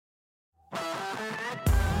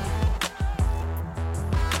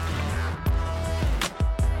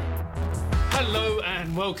Hello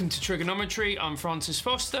and welcome to Trigonometry. I'm Francis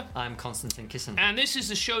Foster. I'm Konstantin Kisin. And this is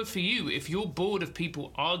the show for you if you're bored of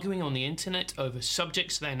people arguing on the internet over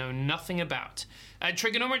subjects they know nothing about. At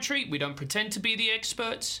Trigonometry, we don't pretend to be the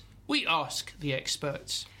experts, we ask the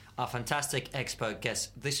experts. Our fantastic expert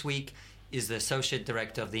guest this week is the Associate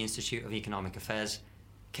Director of the Institute of Economic Affairs,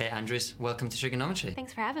 Kate Andrews. Welcome to Trigonometry.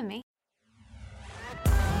 Thanks for having me.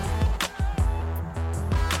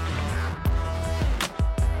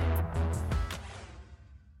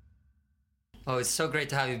 Oh, it's so great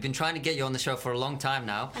to have you. We've been trying to get you on the show for a long time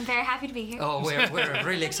now. I'm very happy to be here. Oh, we're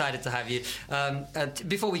really excited to have you.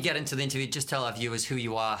 Before we get into the interview, just tell our viewers who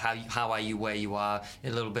you are, how are you where you are, a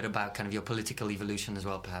little bit about kind of your political evolution as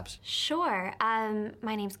well, perhaps. Sure.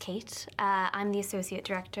 My name's Kate. I'm the Associate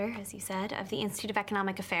Director, as you said, of the Institute of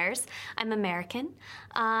Economic Affairs. I'm American.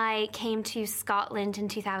 I came to Scotland in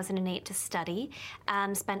 2008 to study,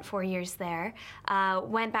 spent 4 years there,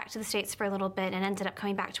 went back to the States for a little bit and ended up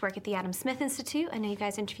coming back to work at the Adam Smith Institute. I know you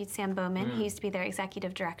guys interviewed Sam Bowman, who used to be their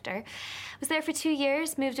executive director. Was there for 2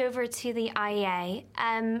 years, moved over to the IEA.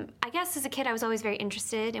 I guess as a kid I was always very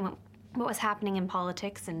interested in what was happening in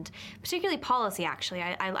politics, and particularly policy, actually.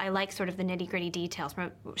 I like sort of the nitty-gritty details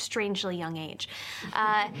from a strangely young age. But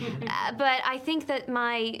I think that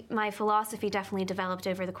my philosophy definitely developed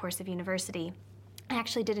over the course of university. I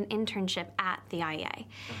actually did an internship at the IEA.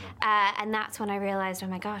 And that's when I realized, oh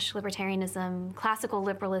my gosh, libertarianism, classical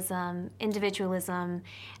liberalism, individualism,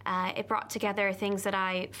 it brought together things that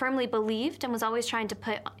I firmly believed and was always trying to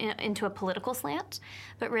put into a political slant,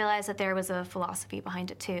 but realized that there was a philosophy behind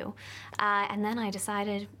it too. And then I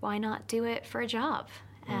decided, why not do it for a job?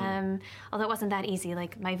 Although it wasn't that easy,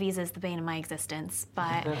 like my visa is the bane of my existence,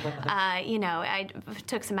 but I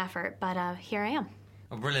took some effort, but here I am.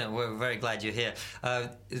 Oh, brilliant. We're very glad you're here.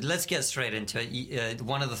 Let's get straight into it.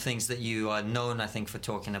 One of the things that you are known, I think, for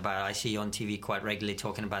talking about, I see you on TV quite regularly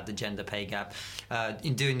talking about the gender pay gap.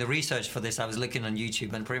 In doing the research for this, I was looking on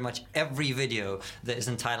YouTube, and pretty much every video that is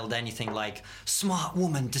entitled anything like, "Smart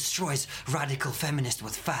woman destroys radical feminist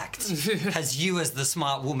with facts," has you as the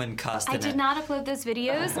smart woman cast in it. I did not upload those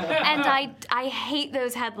videos, and I hate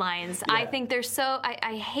those headlines. Yeah. I think they're so...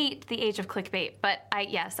 I hate the age of clickbait, but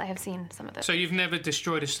yes, I have seen some of those. So you've never destroyed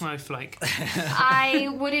a snowflake? I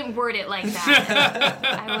wouldn't word it like that.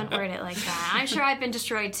 I wouldn't word it like that. I'm sure I've been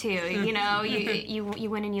destroyed too. You know, you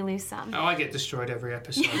win and you lose some. Oh, I get destroyed every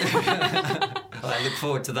episode. Well, I look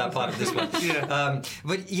forward to that part of this one. Yeah.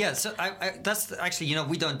 But yeah, so I that's actually,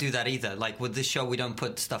 we don't do that either. Like with this show, we don't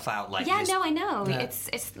put stuff out like this. Yeah, no, I know.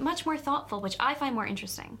 It's much more thoughtful, which I find more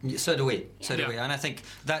interesting. So do we. So do we. And I think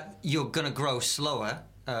that you're going to grow slower.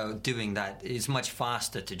 Doing that is much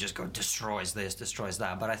faster to just go destroys this, destroys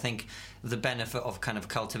that. But I think the benefit of kind of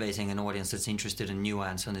cultivating an audience that's interested in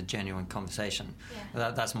nuance and a genuine conversation,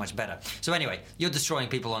 that's much better. So anyway, you're destroying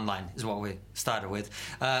people online is what we started with.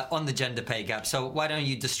 On the gender pay gap. So why don't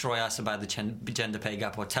you destroy us about the gender pay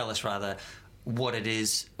gap, or tell us rather what it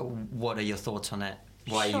is, what are your thoughts on it?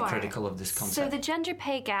 Why are you critical of this concept? So the gender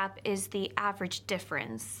pay gap is the average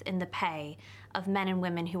difference in the pay of men and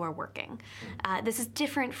women who are working. This is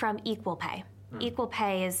different from equal pay. Equal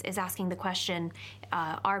pay is asking the question,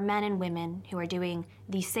 are men and women who are doing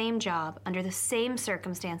the same job under the same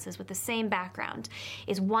circumstances with the same background,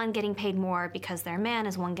 is one getting paid more because they're a man,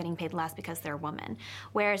 is one getting paid less because they're a woman?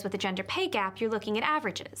 Whereas with the gender pay gap, you're looking at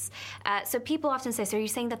averages. So people often say, so are you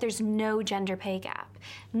saying that there's no gender pay gap?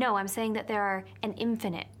 No, I'm saying that there are an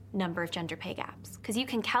infinite number of gender pay gaps, because you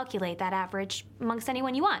can calculate that average amongst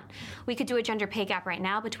anyone you want. We could do a gender pay gap right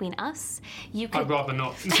now between us. You could, I'd rather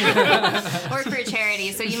not. Or for a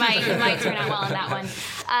charity, so you might turn out well on that one.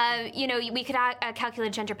 We could calculate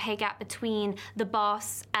a gender pay gap between the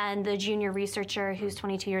boss and the junior researcher who's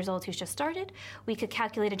 22 years old who's just started. We could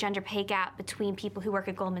calculate a gender pay gap between people who work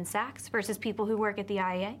at Goldman Sachs versus people who work at the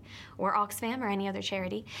IEA or Oxfam or any other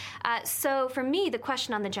charity. So for me, the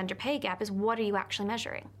question on the gender pay gap is, what are you actually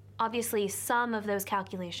measuring? Obviously, some of those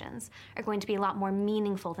calculations are going to be a lot more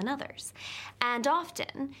meaningful than others. And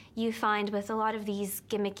often, you find with a lot of these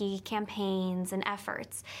gimmicky campaigns and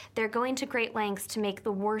efforts, they're going to great lengths to make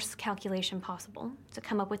the worst calculation possible, to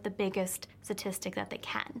come up with the biggest statistic that they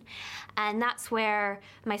can. And that's where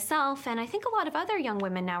myself, and I think a lot of other young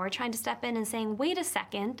women now, are trying to step in and saying, wait a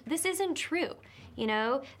second, this isn't true.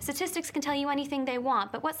 Statistics can tell you anything they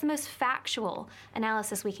want, but what's the most factual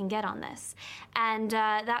analysis we can get on this? And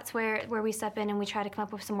that's where we step in and we try to come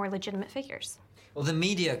up with some more legitimate figures. Well, the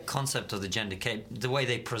media concept of the gender pay, the way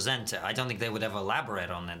they present it, I don't think they would ever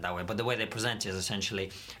elaborate on it that way, but the way they present it is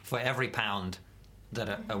essentially for every pound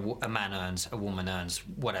that a man earns, a woman earns,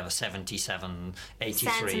 whatever, 77, 83.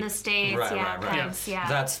 Cents in the States, Right. Yeah.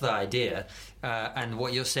 That's the idea. And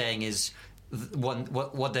what you're saying is,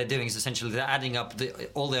 what they're doing is essentially they're adding up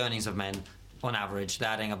all the earnings of men on average, they're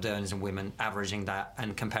adding up the earnings of women, averaging that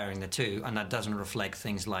and comparing the two, and that doesn't reflect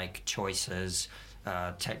things like choices,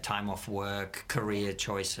 time off work, career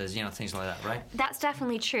choices, things like that, right? That's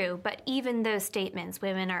definitely true, but even those statements,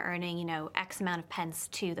 women are earning, X amount of pence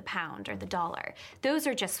to the pound or the dollar, those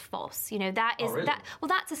are just false. That is really?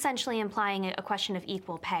 That's essentially implying a question of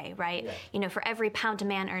equal pay, right? Yeah. For every pound a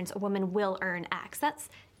man earns, a woman will earn X.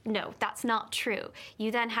 No, that's not true. You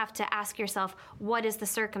then have to ask yourself, what is the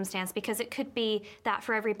circumstance? Because it could be that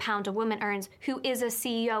for every pound a woman earns who is a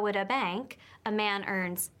CEO at a bank, a man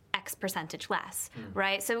earns X percentage less,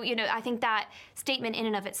 right? So, I think that statement in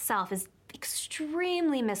and of itself is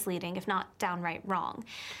extremely misleading, if not downright wrong.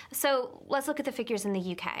 So let's look at the figures in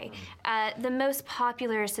the UK. The most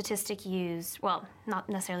popular statistic used, well, not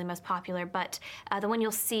necessarily most popular, but the one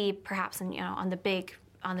you'll see perhaps on the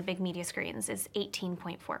big media screens is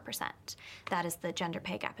 18.4%. That is the gender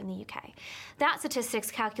pay gap in the UK. That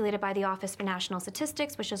statistic's calculated by the Office for National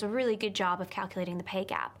Statistics, which does a really good job of calculating the pay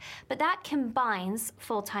gap. But that combines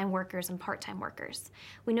full-time workers and part-time workers.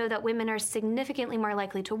 We know that women are significantly more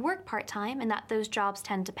likely to work part-time and that those jobs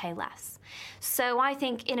tend to pay less. So I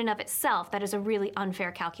think in and of itself, that is a really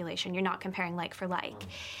unfair calculation. You're not comparing like for like.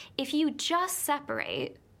 If you just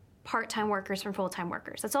separate part-time workers from full-time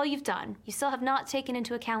workers. That's all you've done. You still have not taken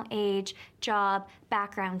into account age, job,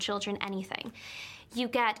 background, children, anything. You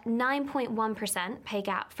get 9.1% pay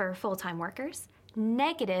gap for full-time workers,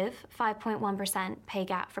 negative 5.1% pay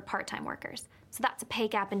gap for part-time workers. So that's a pay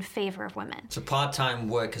gap in favor of women. So part-time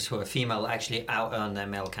workers who are female actually out-earn their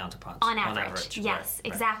male counterparts. On average. Yes,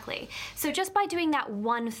 right. Exactly. So just by doing that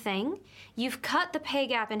one thing, you've cut the pay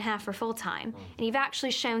gap in half for full-time, and you've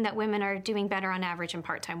actually shown that women are doing better on average in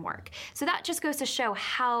part-time work. So that just goes to show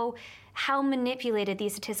how manipulated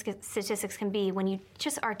these statistics can be when you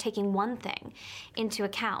just are taking one thing into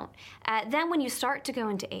account. Then when you start to go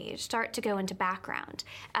into age, start to go into background,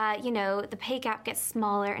 the pay gap gets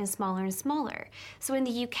smaller and smaller and smaller. So in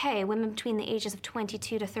the UK, women between the ages of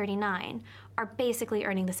 22 to 39 are basically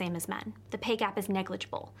earning the same as men. The pay gap is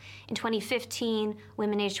negligible. In 2015,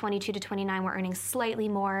 women aged 22 to 29 were earning slightly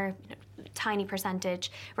more, tiny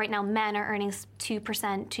percentage. Right now, men are earning 2%,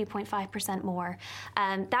 2.5% more.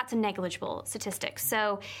 That's a negligible statistic.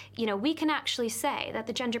 So, we can actually say that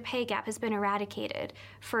the gender pay gap has been eradicated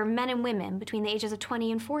for men and women between the ages of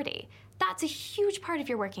 20 and 40. That's a huge part of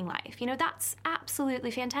your working life. That's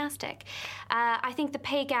absolutely fantastic. I think the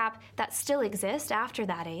pay gap that still exists after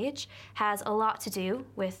that age has a lot to do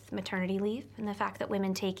with maternity leave and the fact that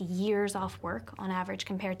women take years off work on average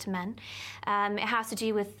compared to men. It has to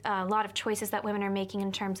do with a lot of choices that women are making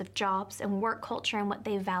in terms of jobs and work culture and what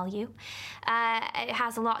they value. It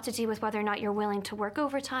has a lot to do with whether or not you're willing to work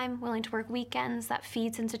overtime, willing to work weekends. That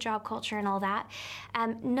feeds into job culture and all that.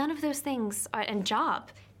 None of those things, and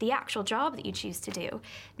the actual job that you choose to do,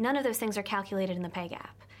 none of those things are calculated in the pay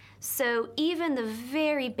gap. So even the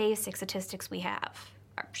very basic statistics we have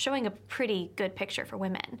are showing a pretty good picture for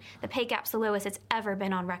women. The pay gap's the lowest it's ever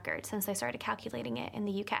been on record since they started calculating it in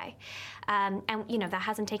the UK. And that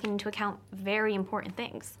hasn't taken into account very important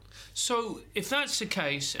things. So if that's the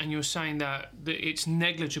case, and you're saying that it's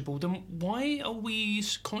negligible, then why are we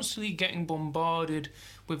constantly getting bombarded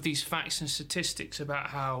with these facts and statistics about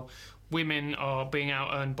how women are being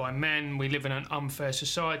out-earned by men, we live in an unfair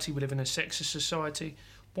society, we live in a sexist society?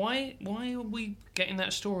 Why are we getting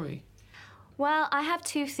that story? Well, I have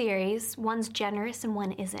two theories. One's generous and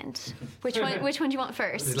one isn't. Which one do you want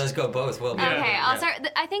first? Let's go both. Well, okay, I'll start.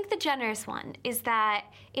 I think the generous one is that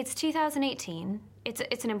it's 2018.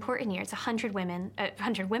 It's an important year. It's 100 women.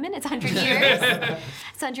 100 women? It's 100 years.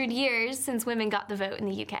 It's 100 years since women got the vote in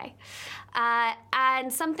the UK.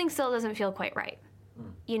 And something still doesn't feel quite right.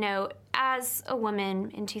 As a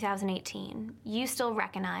woman in 2018, you still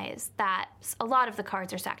recognize that a lot of the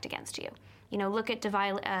cards are stacked against you. Look at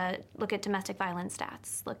domestic violence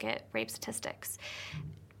stats, look at rape statistics.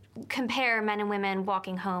 Compare men and women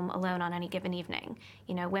walking home alone on any given evening.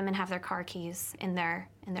 Women have their car keys in their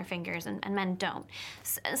fingers and men don't.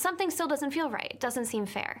 Something still doesn't feel right. It doesn't seem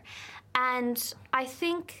fair. And I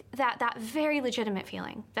think that very legitimate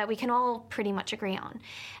feeling that we can all pretty much agree on,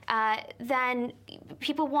 then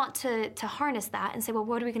people want to harness that and say, well,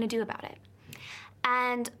 what are we going to do about it?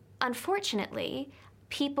 And unfortunately,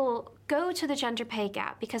 people go to the gender pay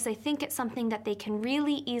gap because they think it's something that they can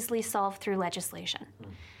really easily solve through legislation.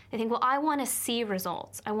 They think, well, I want to see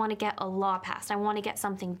results. I want to get a law passed. I want to get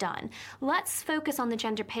something done. Let's focus on the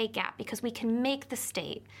gender pay gap because we can make the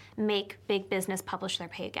state, make big business publish their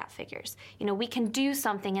pay gap figures. You know, we can do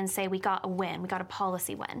something and say we got a win, we got a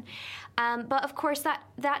policy win. But of course,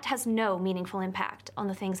 that has no meaningful impact on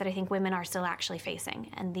the things that I think women are still actually facing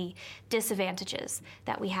and the disadvantages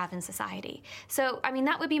that we have in society. So, I mean,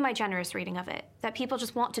 that would be my generous reading of it, that people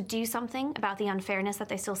just want to do something about the unfairness that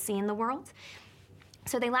they still see in the world.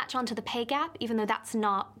 So they latch onto the pay gap, even though that's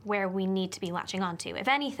not where we need to be latching onto. If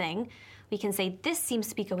anything, we can say this seems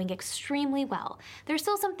to be going extremely well. There's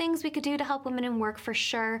still some things we could do to help women in work for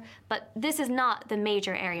sure, but this is not the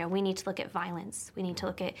major area. We need to look at violence. We need to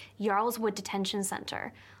look at Yarlswood Detention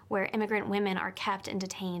Center, where immigrant women are kept and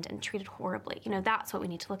detained and treated horribly. You know, that's what we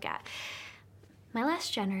need to look at. My less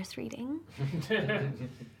generous reading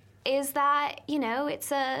is that, you know,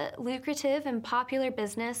 it's a lucrative and popular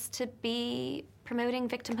business to be promoting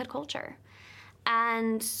victimhood culture.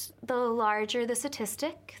 And the larger the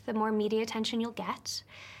statistic, the more media attention you'll get.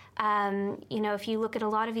 You know, if you look at a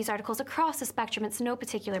lot of these articles across the spectrum, it's no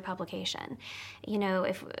particular publication. You know,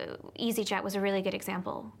 if EasyJet was a really good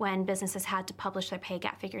example when businesses had to publish their pay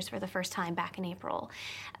gap figures for the first time back in April.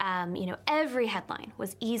 You know, every headline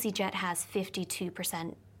was EasyJet has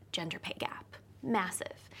 52% gender pay gap.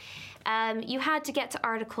 Massive. You had to get to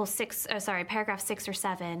paragraph 6 or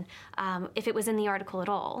 7, if it was in the article at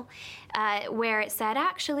all, where it said,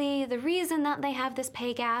 actually, the reason that they have this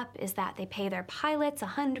pay gap is that they pay their pilots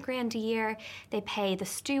 $100,000 a year, they pay the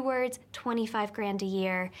stewards $25,000 a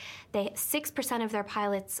year, 6% of their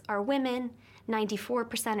pilots are women,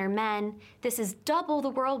 94% are men. This is double the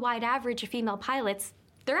worldwide average of female pilots.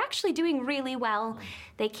 They're actually doing really well.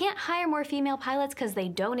 They can't hire more female pilots because they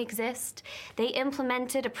don't exist. They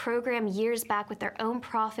implemented a program years back with their own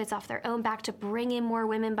profits off their own back to bring in more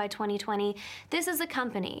women by 2020. This is a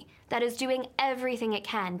company that is doing everything it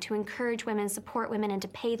can to encourage women, support women, and to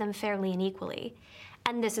pay them fairly and equally.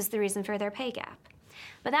 And this is the reason for their pay gap.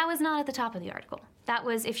 But that was not at the top of the article. That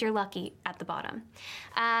was, if you're lucky, at the bottom.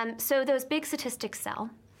 So those big statistics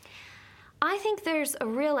sell. I think there's a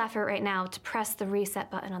real effort right now to press the reset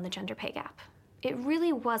button on the gender pay gap. It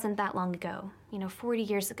really wasn't that long ago, 40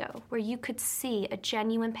 years ago, where you could see a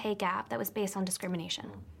genuine pay gap that was based on discrimination,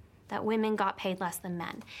 that women got paid less than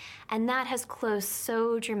men. And that has closed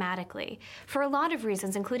so dramatically for a lot of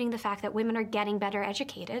reasons, including the fact that women are getting better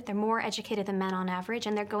educated. They're more educated than men on average,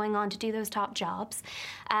 and they're going on to do those top jobs.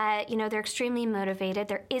 They're extremely motivated.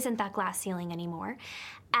 There isn't that glass ceiling anymore.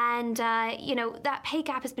 And, that pay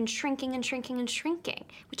gap has been shrinking and shrinking and shrinking,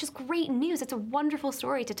 which is great news. It's a wonderful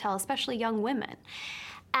story to tell, especially young women.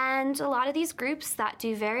 And a lot of these groups that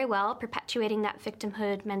do very well perpetuating that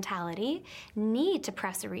victimhood mentality need to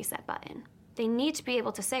press a reset button. They need to be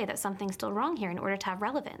able to say that something's still wrong here in order to have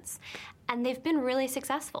relevance. And they've been really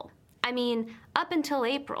successful. I mean, up until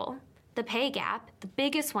April, the pay gap, the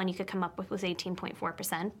biggest one you could come up with was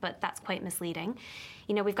 18.4%, but that's quite misleading.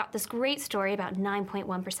 We've got this great story about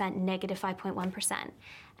 9.1%, negative 5.1%.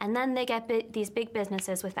 And then they get these big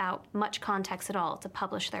businesses without much context at all to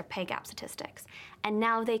publish their pay gap statistics. And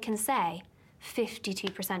now they can say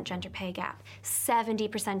 52% gender pay gap,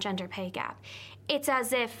 70% gender pay gap. It's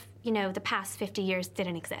as if, the past 50 years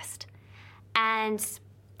didn't exist. And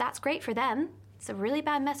that's great for them. It's a really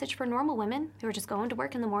bad message for normal women who are just going to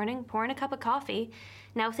work in the morning, pouring a cup of coffee,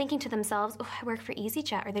 now thinking to themselves, oh, I work for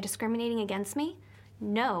EasyJet. Are they discriminating against me?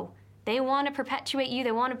 No. They want to perpetuate you.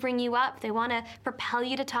 They want to bring you up. They want to propel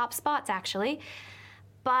you to top spots, actually.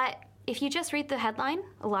 But if you just read the headline,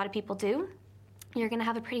 a lot of people do, you're going to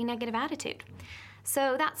have a pretty negative attitude.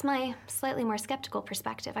 So that's my slightly more skeptical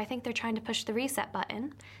perspective. I think they're trying to push the reset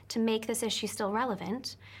button to make this issue still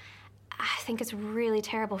relevant. I think it's really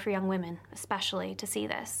terrible for young women, especially, to see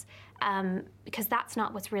this, because that's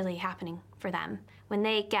not what's really happening for them. When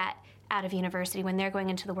they get out of university, when they're going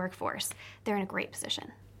into the workforce, they're in a great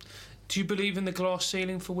position. Do you believe in the glass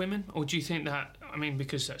ceiling for women? Or do you think that,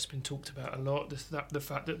 because that's been talked about a lot, the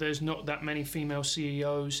fact that there's not that many female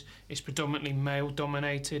CEOs, it's predominantly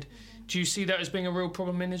male-dominated. Mm-hmm. Do you see that as being a real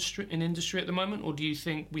problem in industry at the moment, or do you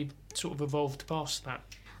think we've sort of evolved past that?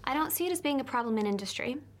 I don't see it as being a problem in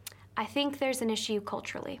industry. I think there's an issue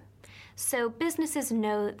culturally. So businesses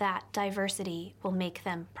know that diversity will make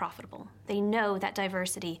them profitable. They know that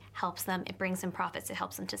diversity helps them, it brings them profits, it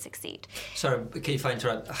helps them to succeed. Sorry, if I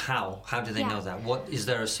interrupt, how? How do they know that? What is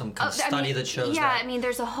there some kind of study that shows that? Yeah, I mean,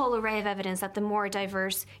 there's a whole array of evidence that the more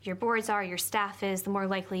diverse your boards are, your staff is, the more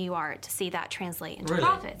likely you are to see that translate into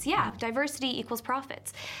profits. Yeah, diversity equals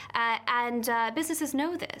profits. And businesses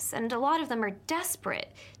know this, and a lot of them are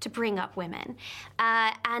desperate to bring up women.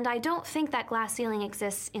 And I don't think that glass ceiling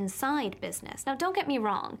exists inside business. Now, don't get me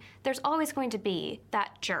wrong. There's always going to be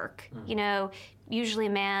that jerk, usually a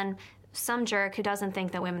man, some jerk who doesn't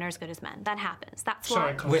think that women are as good as men. That happens. That's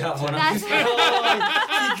Sorry, why. We have one. He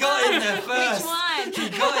got in there first. Which one? He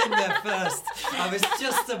got in there first. I was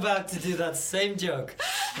just about to do that same joke.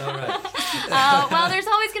 All right. Well, there's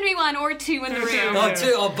always going to be one or two in the room. Oh,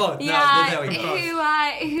 two or both. Yeah, no, there we go.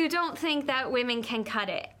 who don't think that women can cut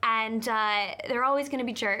it. And they're always going to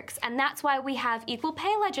be jerks. And that's why we have equal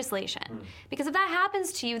pay legislation. Because if that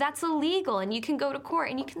happens to you, that's illegal. And you can go to court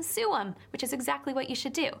and you can sue them, which is exactly what you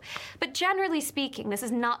should do. But generally speaking, this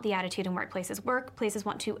is not the attitude in workplaces. Workplaces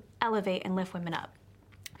want to elevate and lift women up.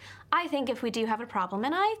 I think if we do have a problem,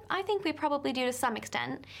 and I think we probably do to some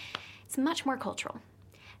extent, it's much more cultural.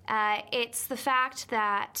 It's the fact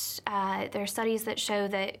that there are studies that show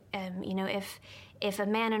that, if a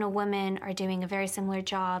man and a woman are doing a very similar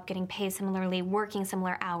job, getting paid similarly, working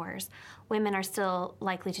similar hours, women are still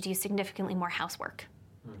likely to do significantly more housework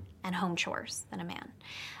and home chores than a man.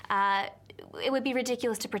 It would be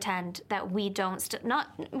ridiculous to pretend that we don't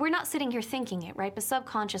we're not sitting here thinking it, right? But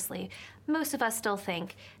subconsciously, most of us still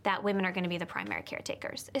think that women are going to be the primary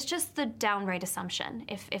caretakers. It's just the downright assumption.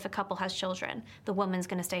 If a couple has children, the woman's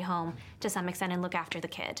going to stay home to some extent and look after the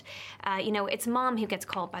kid. It's mom who gets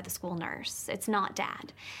called by the school nurse. It's not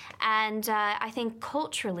dad. And I think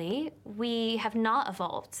culturally, we have not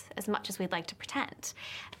evolved as much as we'd like to pretend.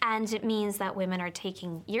 And it means that women are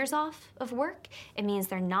taking years off of work. It means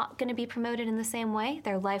they're not going to be promoted in the same way.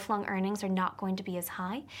 Their lifelong earnings are not going to be as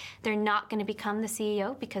high. They're not going to become the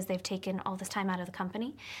CEO because they've taken all this time out of the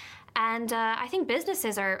company. And I think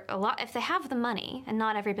businesses are if they have the money, and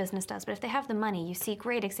not every business does, but if they have the money, you see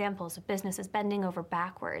great examples of businesses bending over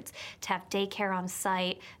backwards to have daycare on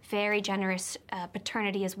site, very generous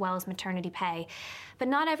paternity as well as maternity pay. But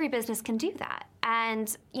not every business can do that.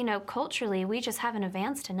 And, culturally, we just haven't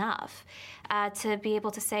advanced enough to be able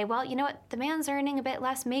to say, well, you know what, the man's earning a bit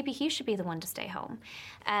less, maybe he should be the one to stay home.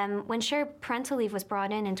 When shared parental leave was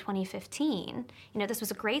brought in 2015, this was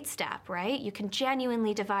a great step, right? You can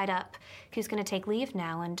genuinely divide up who's going to take leave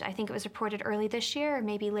now. And I think it was reported early this year, or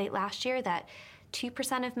maybe late last year, that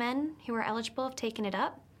 2% of men who are eligible have taken it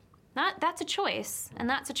up. That's a choice, and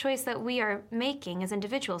that's a choice that we are making as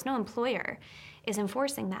individuals. No employer is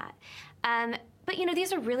enforcing that. But,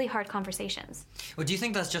 these are really hard conversations. Well, do you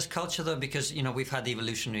think that's just culture, though? Because, we've had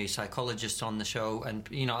evolutionary psychologists on the show and,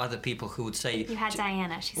 other people who would say... You had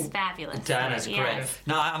Diana. She's fabulous. Diana's great. Yes.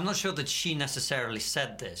 Now, I'm not sure that she necessarily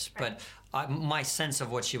said this, but my sense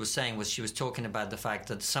of what she was saying was she was talking about the fact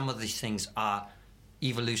that some of these things are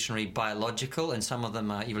evolutionary biological and some of them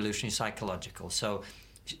are evolutionary psychological. So,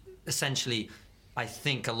 essentially, I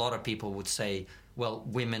think a lot of people would say... well,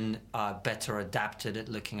 women are better adapted at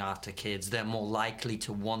looking after kids. They're more likely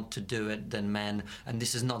to want to do it than men. And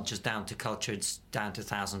this is not just down to culture, it's down to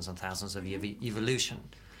thousands and thousands of years of evolution.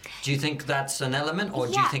 Do you think that's an element, or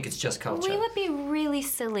do you think it's just culture? We would be really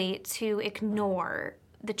silly to ignore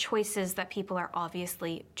the choices that people are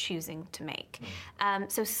obviously choosing to make.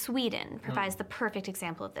 So Sweden provides the perfect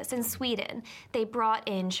example of this. In Sweden, they brought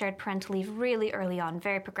in shared parental leave really early on,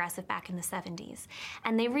 very progressive back in the 70s.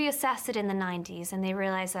 And they reassessed it in the 90s, and they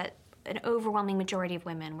realized that an overwhelming majority of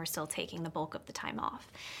women were still taking the bulk of the time off.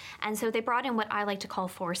 And so they brought in what I like to call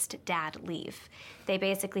forced dad leave. They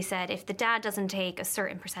basically said, if the dad doesn't take a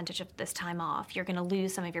certain percentage of this time off, you're going to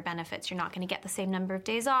lose some of your benefits. You're not going to get the same number of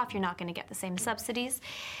days off. You're not going to get the same subsidies.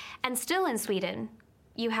 And still in Sweden,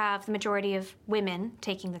 you have the majority of women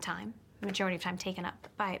taking the time, the majority of time taken up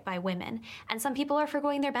by women. And some people are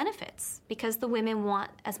forgoing their benefits because the women want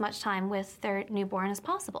as much time with their newborn as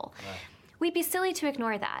possible. Right. We'd be silly to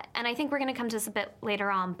ignore that. And I think we're going to come to this a bit later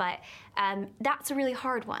on, but that's a really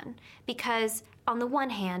hard one because on the one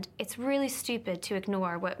hand, it's really stupid to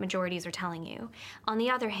ignore what majorities are telling you. On the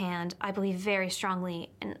other hand, I believe very strongly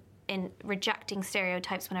in rejecting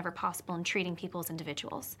stereotypes whenever possible and treating people as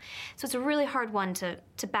individuals. So it's a really hard one to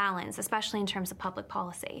balance, especially in terms of public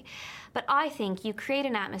policy. But I think you create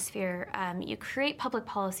an atmosphere, you create public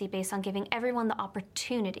policy based on giving everyone the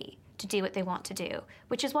opportunity to do what they want to do,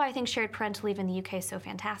 which is why I think shared parental leave in the UK is so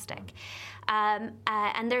fantastic.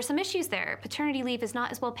 And there's some issues there. Paternity leave is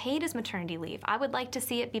not as well paid as maternity leave. I would like to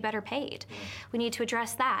see it be better paid. We need to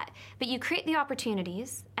address that. But you create the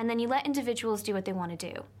opportunities, and then you let individuals do what they want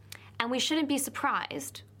to do. And we shouldn't be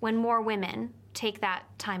surprised when more women take that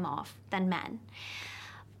time off than men.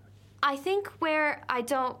 I think where I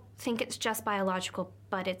don't think it's just biological,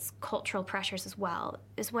 but it's cultural pressures as well,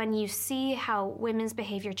 is when you see how women's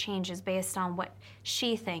behavior changes based on what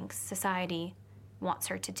she thinks society wants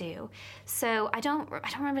her to do. So I don't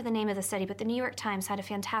remember the name of the study, but the New York Times had a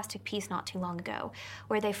fantastic piece not too long ago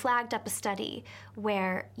where they flagged up a study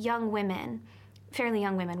where young women, fairly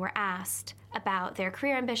young women, were asked about their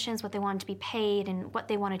career ambitions, what they wanted to be paid, and what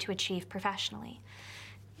they wanted to achieve professionally.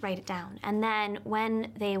 Write it down. And then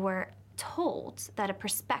when they were told that a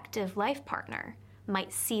prospective life partner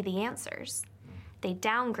might see the answers, they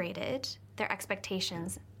downgraded their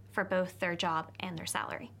expectations for both their job and their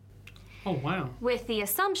salary. Oh, wow. With the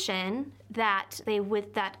assumption that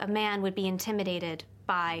that a man would be intimidated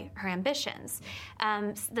by her ambitions.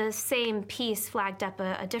 The same piece flagged up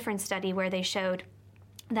a different study where they showed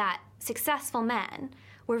that successful men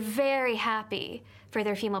were very happy for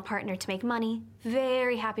their female partner to make money,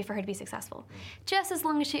 very happy for her to be successful, just as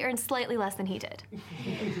long as she earned slightly less than he did.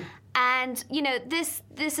 And this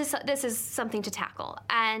is something to tackle,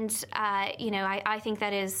 and I think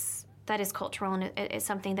that is cultural, and it's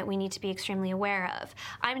something that we need to be extremely aware of.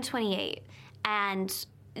 I'm 28, and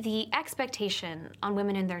the expectation on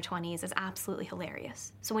women in their 20s is absolutely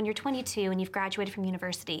hilarious. So when you're 22 and you've graduated from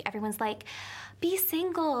university, everyone's like, be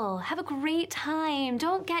single, have a great time,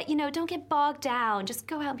 don't get bogged down, just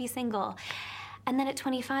go out and be single. And then at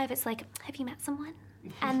 25, it's like, have you met someone?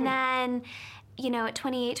 And then, at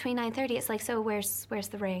 28, 29, 30, it's like, so where's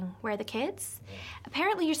the ring? Where are the kids? Yeah.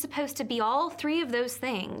 Apparently you're supposed to be all three of those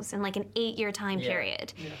things in like an 8-year time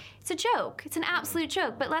period. Yeah. It's a joke. It's an absolute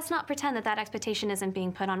joke. But let's not pretend that expectation isn't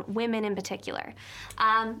being put on women in particular.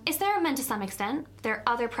 Is there on men to some extent? There are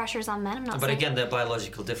other pressures on men. But again, there are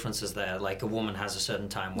biological differences there. Like a woman has a certain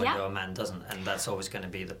time window, a man doesn't, and that's always going to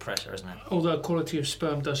be the pressure, isn't it? Although quality of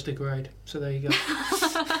sperm does degrade. So there you go.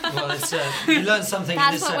 Well, it's you learn something.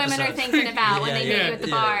 That's in this what episode. women are thinking about when they meet you at the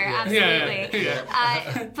bar. Absolutely.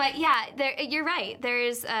 But you're right. There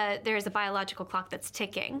is a biological clock that's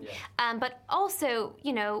ticking. Yeah. But also,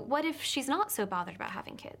 what if she's not so bothered about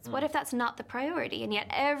having kids? What if that's not the priority, and yet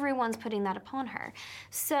everyone's putting that upon her?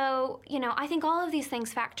 So, I think all of these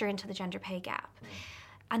things factor into the gender pay gap.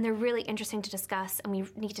 And they're really interesting to discuss, and we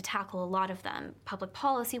need to tackle a lot of them, public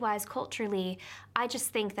policy-wise, culturally. I just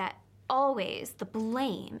think that always the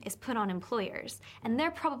blame is put on employers, and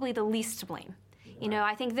they're probably the least to blame.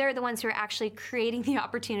 I think they're the ones who are actually creating the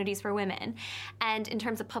opportunities for women. And in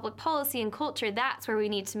terms of public policy and culture, that's where we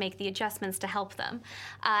need to make the adjustments to help them.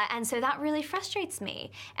 And so that really frustrates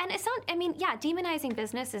me. And it's not, demonizing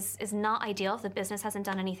business is not ideal if the business hasn't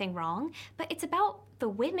done anything wrong, but it's about the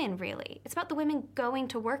women, really. It's about the women going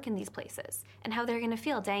to work in these places and how they're going to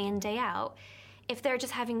feel day in, day out if they're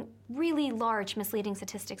just having really large misleading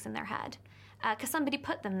statistics in their head. Because somebody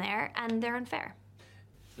put them there and they're unfair.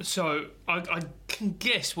 So I can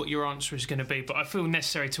guess what your answer is going to be, but I feel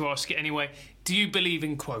necessary to ask it anyway. Do you believe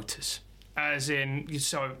in quotas? As in, that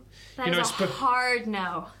is a hard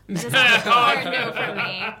no. That is a hard no for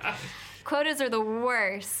me. Quotas are the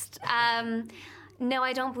worst. No,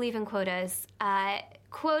 I don't believe in quotas.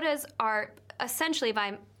 Quotas are essentially,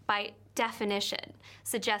 by definition,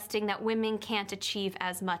 suggesting that women can't achieve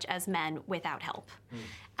as much as men without help.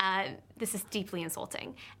 This is deeply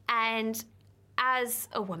insulting. And as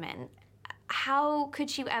a woman, how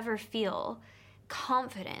could you ever feel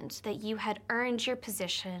confident that you had earned your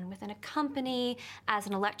position within a company, as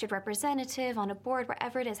an elected representative, on a board,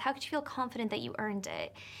 wherever it is? How could you feel confident that you earned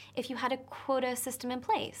it if you had a quota system in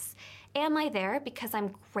place? Am I there because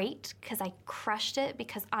I'm great, because I crushed it,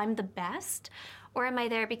 because I'm the best? Or am I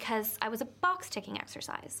there because I was a box-ticking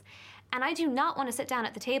exercise? And I do not want to sit down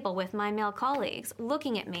at the table with my male colleagues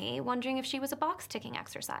looking at me, wondering if she was a box-ticking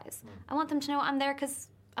exercise. I want them to know I'm there because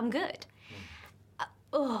I'm good.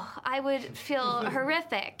 I would feel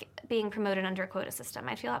horrific being promoted under a quota system.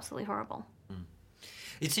 I'd feel absolutely horrible.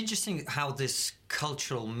 It's interesting how this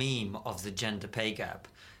cultural meme of the gender pay gap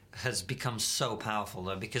has become so powerful,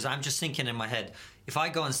 though, because I'm just thinking in my head, if I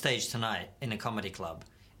go on stage tonight in a comedy club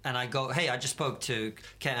and I go, hey, I just spoke to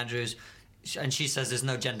Kate Andrews, and she says there's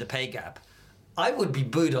no gender pay gap, I would be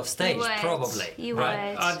booed off stage, probably. You would.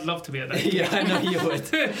 I'd love to be at that. Yeah, I know you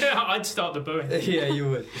would. I'd start the booing. Yeah, you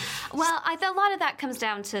would. Well, a lot of that comes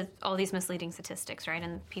down to all these misleading statistics, right?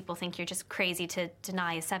 And people think you're just crazy to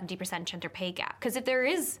deny a 70% gender pay gap. Because if there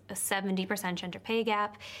is a 70% gender pay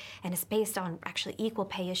gap, and it's based on actually equal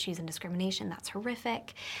pay issues and discrimination, that's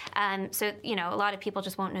horrific. So, a lot of people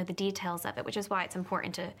just won't know the details of it, which is why it's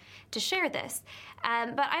important to share this.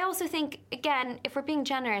 But I also think, again, if we're being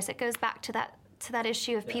generous, it goes back to that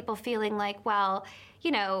issue of people feeling like, well,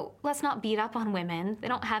 let's not beat up on women. They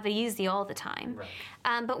don't have it easy all the time.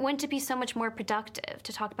 Right. But wouldn't it be so much more productive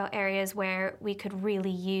to talk about areas where we could really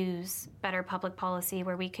use better public policy,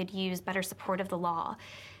 where we could use better support of the law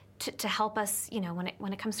to help us,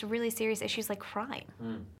 when it comes to really serious issues like crime?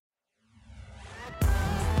 Mm.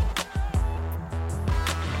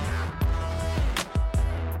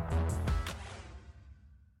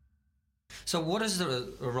 So what is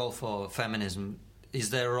the role for feminism? Is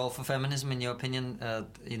there a role for feminism, in your opinion,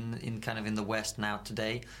 in the West now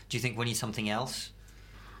today? Do you think we need something else?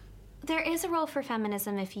 There is a role for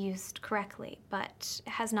feminism if used correctly, but it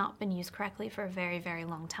has not been used correctly for a very, very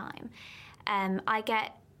long time. I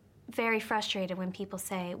get very frustrated when people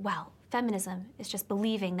say, well, feminism is just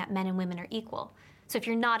believing that men and women are equal. So if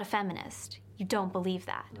you're not a feminist, you don't believe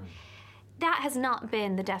that. Mm. That has not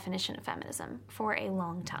been the definition of feminism for a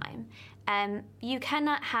long time. You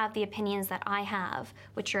cannot have the opinions that I have,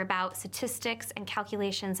 which are about statistics and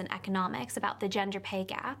calculations and economics, about the gender pay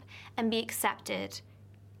gap, and be accepted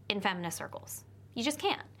in feminist circles. You just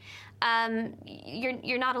can't.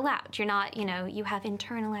 You're not allowed. You're not, you have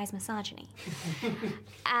internalized misogyny,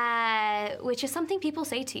 which is something people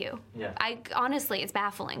say to you. Yeah. Honestly, it's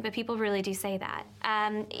baffling, but people really do say that.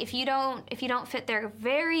 If you don't fit their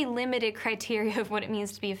very limited criteria of what it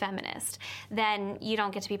means to be a feminist, then you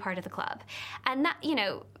don't get to be part of the club. And that,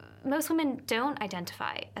 most women don't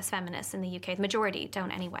identify as feminists in the UK. The majority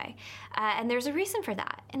don't anyway. And there's a reason for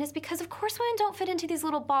that. And it's because, of course, women don't fit into these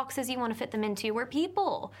little boxes you want to fit them into. We're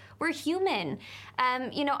people. We're human.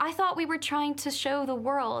 I thought we were trying to show the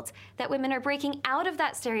world that women are breaking out of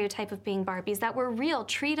that stereotype of being Barbies, that we're real.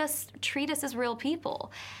 Treat us as real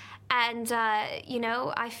people. And,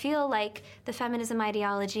 I feel like the feminism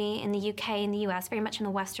ideology in the UK and the US, very much in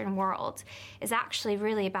the Western world, is actually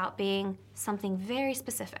really about being something very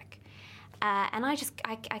specific. And I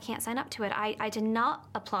can't sign up to it. I did not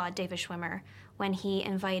applaud David Schwimmer when he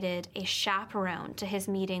invited a chaperone to his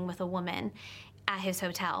meeting with a woman at his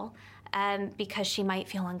hotel. Because she might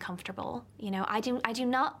feel uncomfortable. I do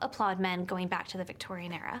not applaud men going back to the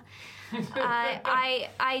Victorian era. I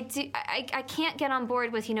can't get on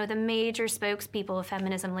board with, the major spokespeople of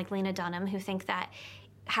feminism like Lena Dunham, who think that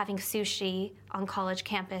having sushi on college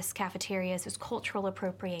campus cafeterias is cultural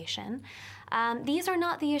appropriation. These are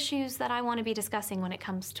not the issues that I want to be discussing when it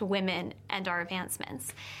comes to women and our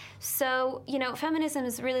advancements. So, feminism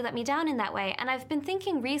has really let me down in that way. And I've been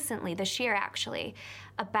thinking recently, this year actually,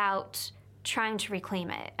 about trying to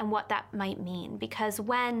reclaim it and what that might mean. Because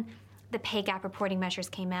when the pay gap reporting measures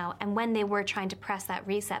came out and when they were trying to press that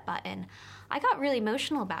reset button, I got really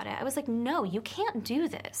emotional about it. I was like, no, you can't do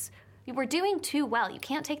this. We're doing too well. You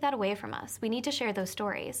can't take that away from us. We need to share those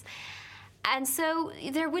stories. And so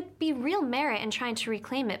there would be real merit in trying to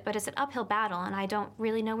reclaim it, but it's an uphill battle, and I don't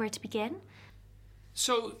really know where to begin.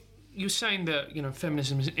 So you're saying that,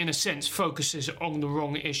 feminism, in a sense, focuses on the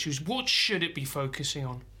wrong issues. What should it be focusing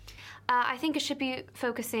on? I think it should be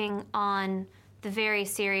focusing on the very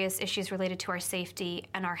serious issues related to our safety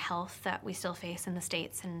and our health that we still face in the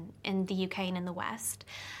States and in the UK and in the West.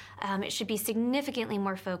 It should be significantly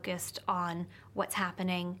more focused on what's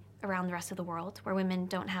happening around the rest of the world, where women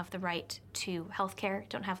don't have the right to healthcare,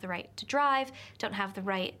 don't have the right to drive, don't have the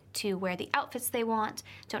right to wear the outfits they want,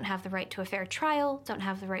 don't have the right to a fair trial, don't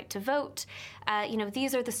have the right to vote.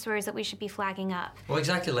 These are the stories that we should be flagging up. Well,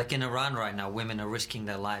 exactly. Like in Iran right now, women are risking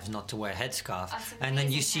their lives not to wear a headscarf. And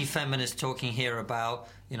then you see feminists talking here about,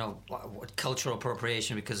 cultural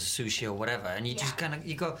appropriation because of sushi or whatever. And you just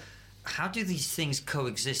you go, how do these things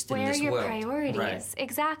coexist in this world? Where are your priorities? Right.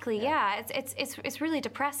 Exactly, yeah. It's really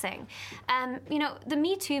depressing. The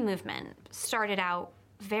Me Too movement started out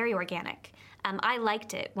very organic. I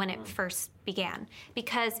liked it when it first began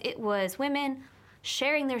because it was women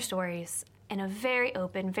sharing their stories in a very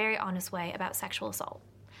open, very honest way about sexual assault.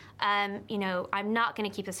 I'm not going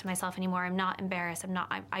to keep this to myself anymore. I'm not embarrassed.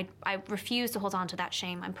 I refuse to hold on to that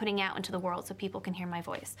shame. I'm putting it out into the world so people can hear my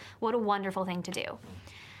voice. What a wonderful thing to do.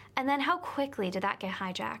 And then how quickly did that get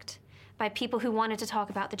hijacked by people who wanted to talk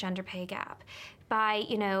about the gender pay gap, by,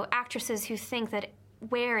 actresses who think that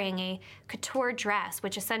wearing a couture dress,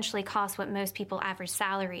 which essentially costs what most people's average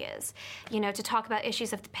salary is, to talk about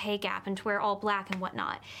issues of the pay gap and to wear all black and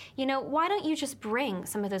whatnot. Why don't you just bring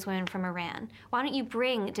some of those women from Iran? Why don't you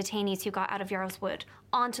bring detainees who got out of Yarl's Wood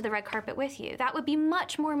onto the red carpet with you? That would be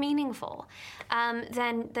much more meaningful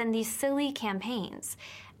than these silly campaigns.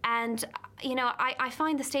 And, I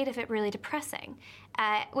find the state of it really depressing,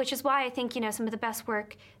 which is why I think, some of the best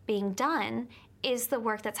work being done is the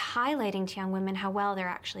work that's highlighting to young women how well they're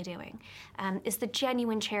actually doing, is the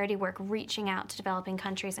genuine charity work reaching out to developing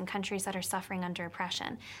countries and countries that are suffering under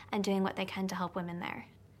oppression and doing what they can to help women there.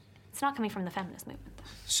 It's not coming from the feminist movement, though.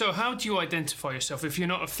 So how do you identify yourself? If you're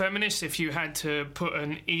not a feminist, if you had to put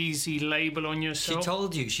an easy label on yourself? She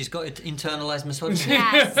told you. She's got internalized misogyny.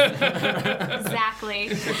 Yes, exactly.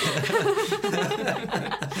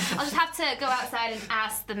 I'll just have to go outside and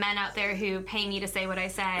ask the men out there who pay me to say what I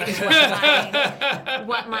say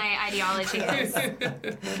what my ideology is.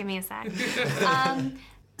 Give me a sec.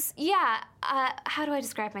 How do I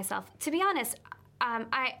describe myself? To be honest,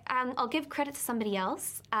 I'll give credit to somebody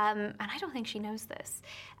else, and I don't think she knows this,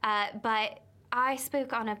 but I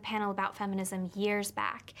spoke on a panel about feminism years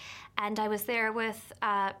back, and I was there with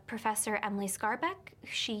Professor Emily Scarbeck.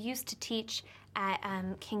 She used to teach at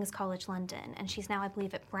King's College London, and she's now, I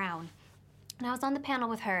believe, at Brown. And I was on the panel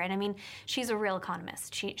with her, and I mean, she's a real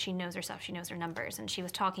economist. She knows her stuff, she knows her numbers, and she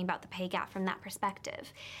was talking about the pay gap from that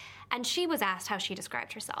perspective. And she was asked how she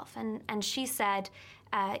described herself, and she said,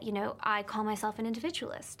 I call myself an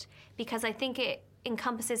individualist because I think it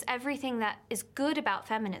encompasses everything that is good about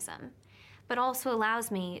feminism, but also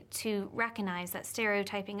allows me to recognize that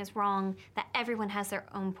stereotyping is wrong, that everyone has their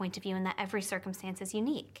own point of view, and that every circumstance is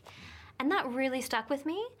unique. And that really stuck with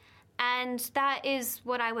me, and that is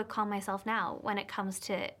what I would call myself now when it comes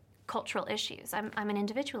to cultural issues. I'm an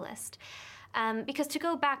individualist. Because to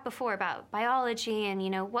go back before about biology and,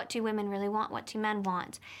 what do women really want, what do men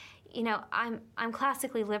want, I'm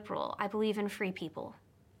classically liberal. I believe in free people.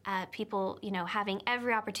 People, having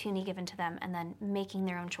every opportunity given to them and then making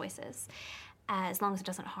their own choices, as long as it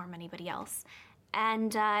doesn't harm anybody else.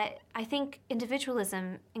 And I think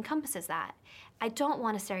individualism encompasses that. I don't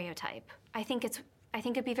want to stereotype. I think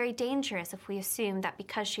it'd be very dangerous if we assume that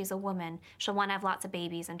because she's a woman, she'll want to have lots of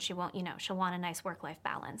babies and she won't, she'll want a nice work-life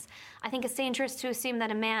balance. I think it's dangerous to assume that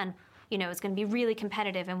a man, is going to be really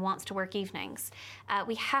competitive and wants to work evenings.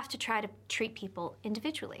 We have to try to treat people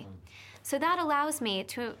individually. So that allows me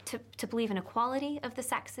to believe in equality of the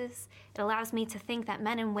sexes. It allows me to think that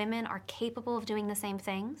men and women are capable of doing the same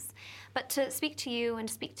things. But to speak to you and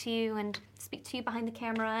speak to you and speak to you behind the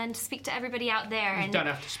camera and to speak to everybody out there. You don't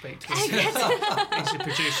have to speak to us. He's a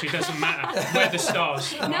producer. It doesn't matter. We're the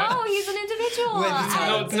stars. No, right? He's an individual.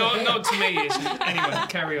 Not to me, isn't. Anyway,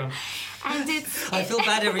 carry on. And I feel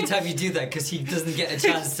bad every time you do that because he doesn't get a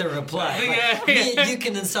chance to reply. You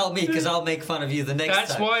can insult me because I'll make fun of you the next time.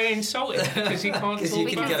 That's why I insult him, because he can't talk.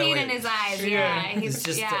 We can see it in his eyes. Yeah, He's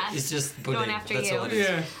just bullying. Going after That's you. all it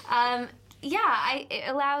is.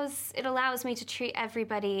 It allows me to treat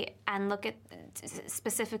everybody and look at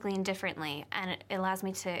specifically and differently, and it allows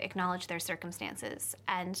me to acknowledge their circumstances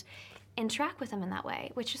and interact with them in that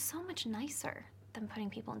way, which is so much nicer than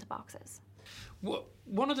putting people into boxes.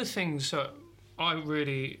 One of the things that I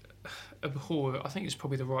really abhor, I think it's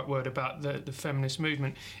probably the right word, about the feminist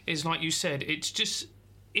movement is, like you said, it's just,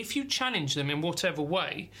 if you challenge them in whatever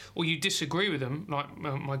way, or you disagree with them, like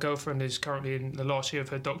my girlfriend is currently in the last year of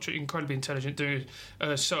her doctorate, incredibly intelligent, doing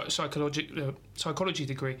a psychology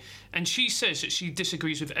degree, and she says that she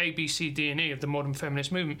disagrees with A, B, C, D, and E of the modern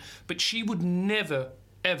feminist movement, but she would never,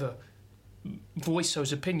 ever voice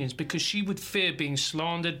those opinions because she would fear being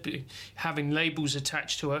slandered, having labels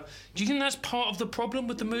attached to her. Do you think that's part of the problem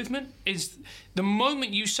with the movement? Is the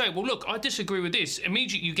moment you say, well, look, I disagree with this,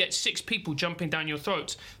 immediately you get 6 people jumping down your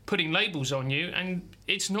throats, putting labels on you, and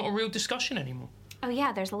it's not a real discussion anymore. Oh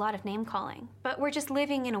yeah, there's a lot of name calling, but we're just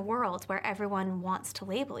living in a world where everyone wants to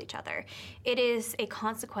label each other. It is a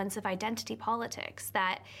consequence of identity politics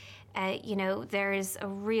that there is a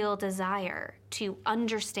real desire to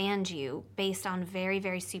understand you based on very,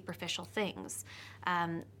 very superficial things.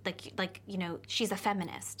 She's a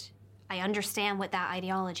feminist. I understand what that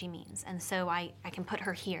ideology means, and so I can put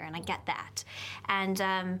her here, and I get that. And,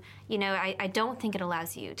 I don't think it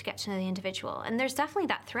allows you to get to know the individual. And there's definitely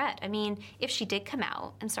that threat. I mean, if she did come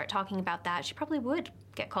out and start talking about that, she probably would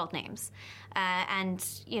get called names, and,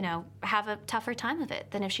 have a tougher time of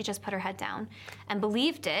it than if she just put her head down and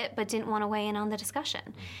believed it but didn't want to weigh in on the discussion.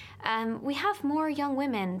 We have more young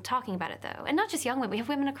women talking about it, though. And not just young women. We have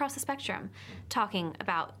women across the spectrum talking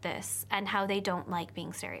about this and how they don't like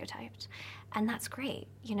being stereotyped. And that's great.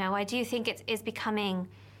 I do think it is becoming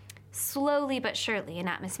slowly but surely an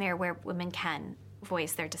atmosphere where women can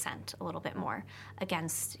voice their dissent a little bit more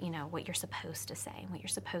against, what you're supposed to say, what you're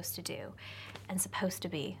supposed to do, and supposed to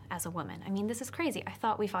be as a woman. I mean, this is crazy. I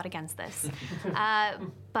thought we fought against this.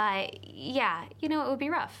 But yeah, it would be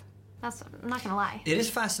rough. I'm not going to lie. It is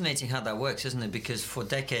fascinating how that works, isn't it? Because for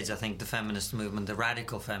decades, I think the feminist movement, the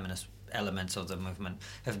radical feminist elements of the movement,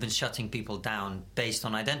 have been shutting people down based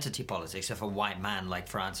on identity politics. If a white man like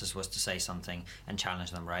Francis was to say something and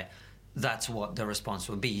challenge them, right? That's what the response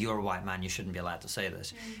would be. You're a white man, you shouldn't be allowed to say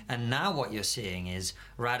this. And now what you're seeing is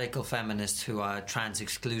radical feminists who are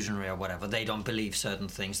trans-exclusionary or whatever, they don't believe certain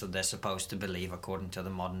things that they're supposed to believe according to the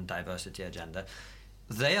modern diversity agenda.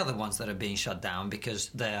 They are the ones that are being shut down because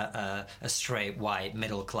they're a straight, white,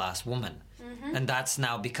 middle-class woman. And that's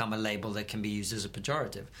now become a label that can be used as a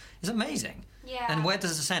pejorative. It's amazing. Yeah. And where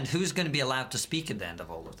does this end? Who's going to be allowed to speak at the end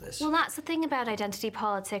of all of this? Well, that's the thing about identity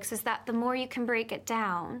politics, is that the more you can break it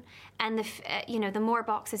down, and the more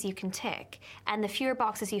boxes you can tick, and the fewer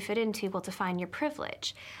boxes you fit into will define your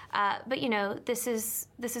privilege. But this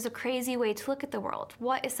is a crazy way to look at the world.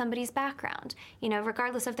 What is somebody's background?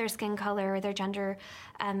 Regardless of their skin color or their gender,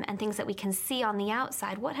 and things that we can see on the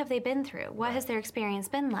outside, what have they been through? What has their experience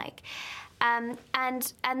been like?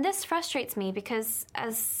 And this frustrates me because,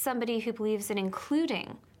 as somebody who believes in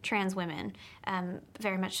including trans women,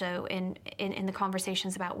 very much so in the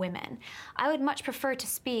conversations about women, I would much prefer to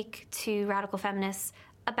speak to radical feminists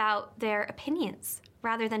about their opinions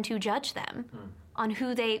rather than to judge them on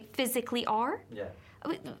who they physically are. Yeah.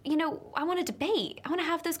 I want to debate. I want to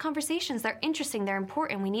have those conversations. They're interesting. They're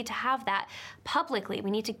important. We need to have that publicly. We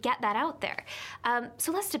need to get that out there.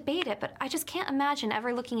 So let's debate it. But I just can't imagine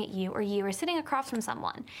ever looking at you or sitting across from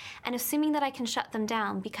someone and assuming that I can shut them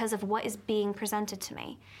down because of what is being presented to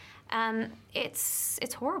me.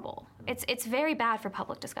 It's horrible. It's very bad for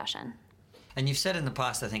public discussion. And you've said in the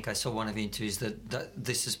past, I think I saw one of your interviews, that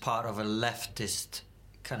this is part of a leftist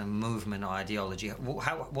kind of movement or ideology.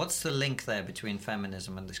 What's the link there between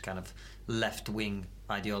feminism and this kind of left-wing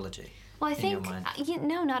ideology? Well, I think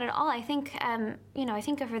no, not at all. I think I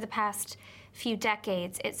think over the past few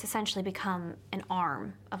decades, it's essentially become an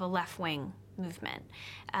arm of a left-wing movement.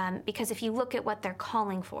 Because if you look at what they're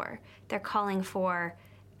calling for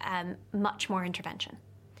much more intervention.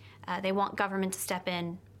 They want government to step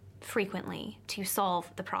in frequently to solve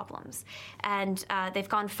the problems. And they've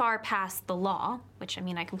gone far past the law, which,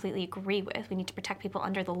 I completely agree with. We need to protect people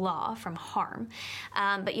under the law from harm.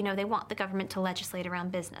 But, they want the government to legislate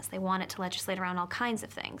around business. They want it to legislate around all kinds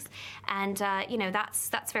of things. And,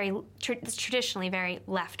 that's traditionally very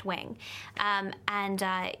left-wing.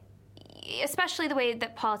 Especially the way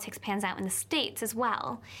that politics pans out in the States as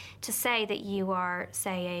well, to say that you are,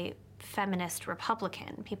 say, a feminist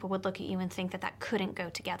Republican, people would look at you and think that couldn't go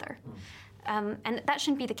together. And that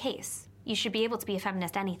shouldn't be the case. You should be able to be a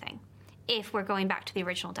feminist anything, if we're going back to the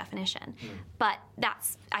original definition. But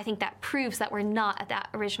I think that proves that we're not at that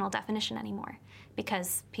original definition anymore,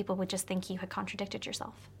 because people would just think you had contradicted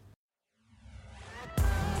yourself.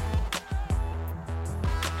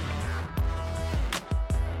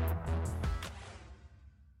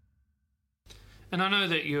 And I know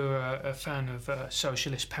that you're a fan of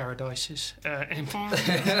socialist paradises. Love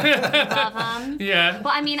them. Yeah.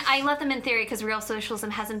 Well, I love them in theory because real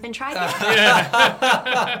socialism hasn't been tried yet.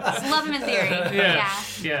 Yeah. Just love them in theory.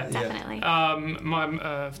 Yeah. Definitely.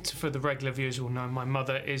 For the regular viewers will know, my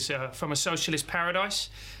mother is from a socialist paradise.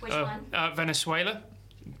 Which one? Venezuela.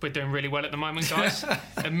 We're doing really well at the moment, guys.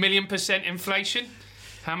 1,000,000% inflation.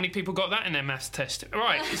 How many people got that in their maths test?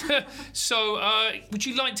 Right. So, would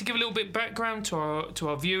you like to give a little bit of background to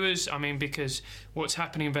our viewers? Because what's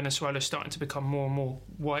happening in Venezuela is starting to become more and more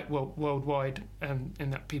worldwide, and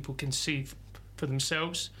that people can see for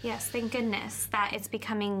themselves. Yes, thank goodness that it's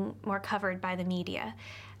becoming more covered by the media.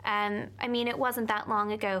 It wasn't that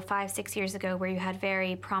long ago, 5-6 years ago, where you had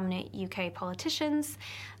very prominent UK politicians,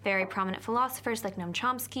 very prominent philosophers like Noam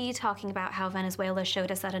Chomsky talking about how Venezuela showed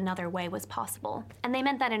us that another way was possible. And they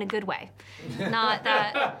meant that in a good way. Not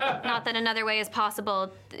that another way is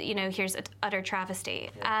possible, here's utter travesty.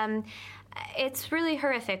 It's really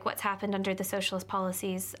horrific what's happened under the socialist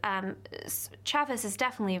policies. Chavez is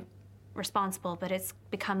definitely responsible, but it's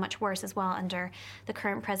become much worse as well under the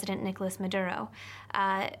current president, Nicolas Maduro.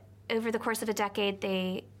 Over the course of a decade,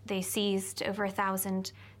 they They seized over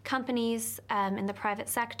 1,000 companies in the private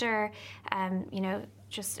sector,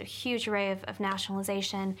 just a huge array of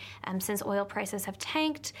nationalization. Since oil prices have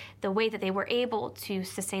tanked, the way that they were able to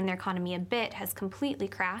sustain their economy a bit has completely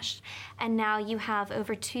crashed. And now you have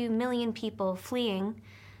over 2 million people fleeing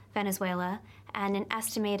Venezuela and an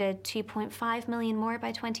estimated 2.5 million more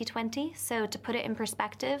by 2020. So to put it in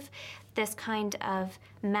perspective, this kind of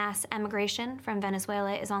mass emigration from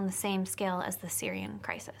Venezuela is on the same scale as the Syrian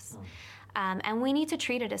crisis. And we need to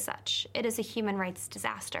treat it as such. It is a human rights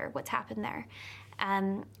disaster, what's happened there.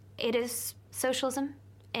 It is socialism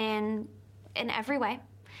in every way.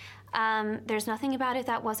 There's nothing about it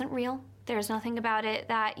that wasn't real. There's nothing about it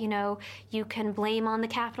that, you can blame on the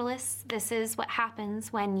capitalists. This is what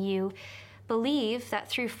happens when you believe that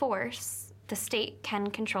through force, the state can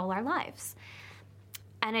control our lives.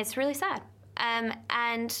 And it's really sad. I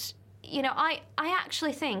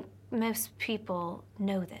actually think most people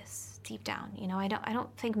know this deep down. I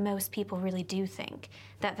don't think most people really do think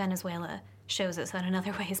that Venezuela shows us that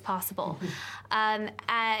another way is possible.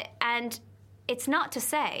 And it's not to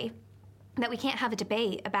say that we can't have a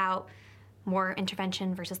debate about more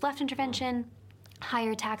intervention versus left intervention,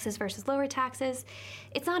 higher taxes versus lower taxes.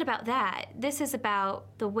 It's not about that. This is about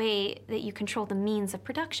the way that you control the means of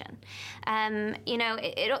production.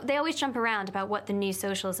 They always jump around about what the new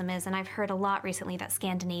socialism is, and I've heard a lot recently that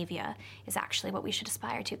Scandinavia is actually what we should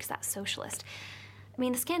aspire to because that's socialist. I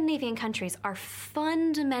mean, the Scandinavian countries are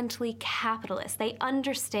fundamentally capitalist. They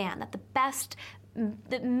understand that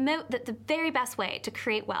the very best way to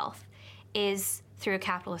create wealth is through a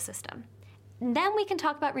capitalist system. Then we can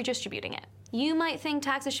talk about redistributing it. You might think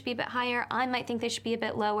taxes should be a bit higher. I might think they should be a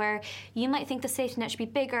bit lower. You might think the safety net should be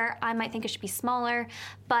bigger. I might think it should be smaller.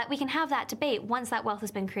 But we can have that debate once that wealth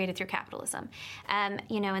has been created through capitalism. In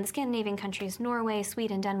the Scandinavian countries, Norway,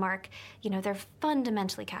 Sweden, Denmark, they're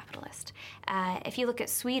fundamentally capitalist. If you look at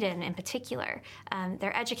Sweden in particular,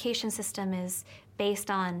 their education system is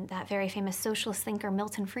based on that very famous socialist thinker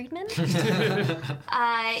Milton Friedman.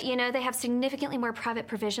 They have significantly more private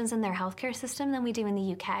provisions in their healthcare system than we do in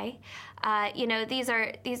the UK. A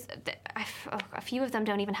few of them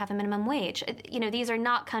don't even have a minimum wage. These are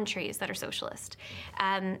not countries that are socialist.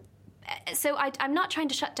 So I'm not trying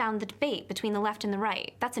to shut down the debate between the left and the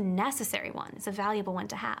right. That's a necessary one. It's a valuable one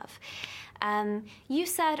to have. You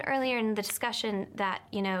said earlier in the discussion that,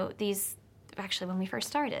 actually, when we first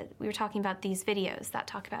started, we were talking about these videos that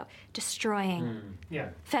talk about destroying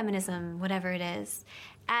feminism, whatever it is.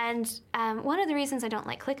 And one of the reasons I don't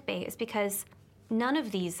like clickbait is because none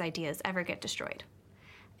of these ideas ever get destroyed.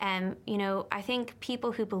 I think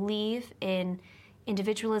people who believe in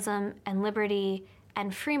individualism and liberty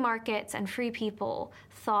and free markets and free people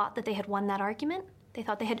thought that they had won that argument. They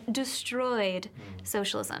thought they had destroyed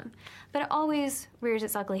socialism. But it always rears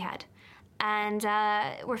its ugly head. And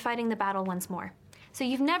we're fighting the battle once more. So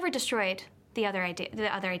you've never destroyed the other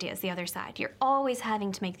ideas, the other side. You're always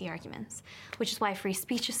having to make the arguments, which is why free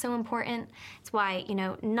speech is so important. It's why,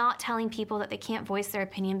 not telling people that they can't voice their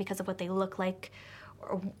opinion because of what they look like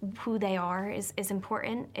or who they are is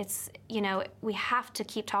important. It's, we have to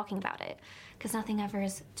keep talking about it because nothing ever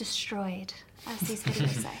is destroyed, as these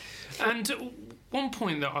videos say. And one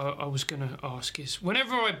point that I was going to ask is,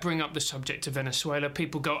 whenever I bring up the subject of Venezuela,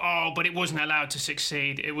 people go, oh, but it wasn't allowed to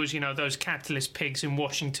succeed. It was, those capitalist pigs in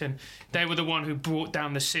Washington. They were the one who brought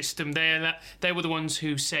down the system. They were the ones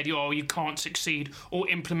who said, oh, you can't succeed, or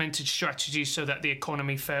implemented strategies so that the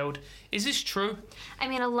economy failed. Is this true? I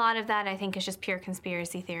mean, a lot of that, I think, is just pure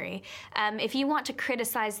conspiracy theory. If you want to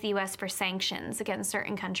criticize the U.S. for sanctions against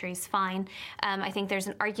certain countries, fine. I think there's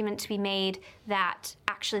an argument to be made that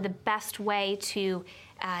actually the best way to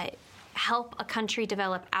help a country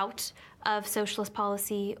develop out of socialist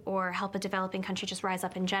policy or help a developing country just rise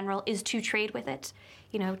up in general is to trade with it.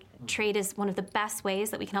 Trade is one of the best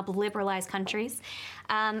ways that we can help liberalize countries.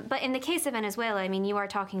 But in the case of Venezuela, I mean, you are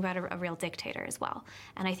talking about a real dictator as well.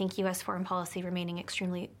 And I think U.S. foreign policy remaining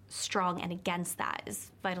extremely strong and against that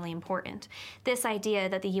is vitally important. This idea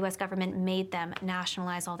that the U.S. government made them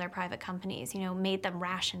nationalize all their private companies, made them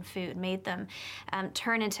ration food, made them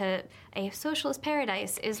turn into a socialist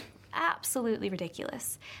paradise is absolutely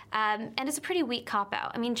ridiculous. And it's a pretty weak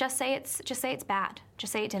cop-out. I mean, just say it's bad.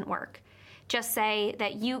 Just say it didn't work. Just say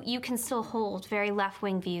that you can still hold very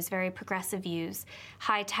left-wing views, very progressive views,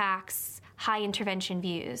 high tax, high intervention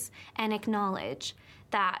views, and acknowledge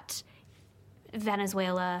that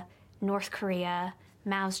Venezuela, North Korea,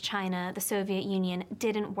 Mao's China, the Soviet Union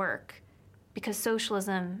didn't work because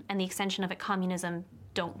socialism and the extension of it, communism,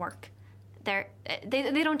 don't work. They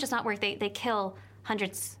don't just not work. They kill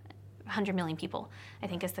hundreds, 100 million people, I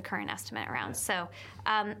think is the current estimate around. So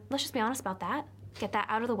let's just be honest about that. Get that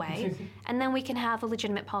out of the way, and then we can have a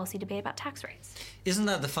legitimate policy debate about tax rates. Isn't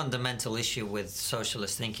that the fundamental issue with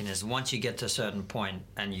socialist thinking, is once you get to a certain point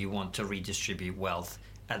and you want to redistribute wealth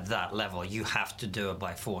at that level, you have to do it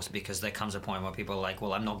by force, because there comes a point where people are like,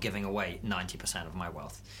 well, I'm not giving away 90% of my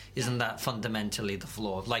wealth. Isn't that fundamentally the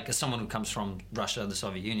flaw? Like, as someone who comes from Russia, the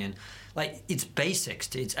Soviet Union, like, it's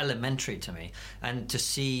basics, it's elementary to me. And to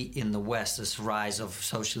see in the West this rise of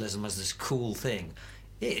socialism as this cool thing,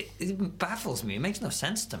 it baffles me. It makes no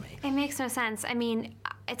sense to me. It makes no sense. I mean,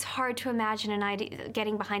 it's hard to imagine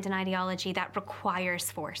getting behind an ideology that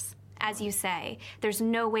requires force. As you say, there's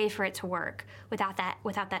no way for it to work without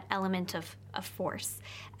that element of force.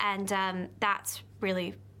 And that's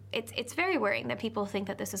really, it's very worrying that people think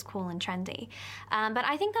that this is cool and trendy. But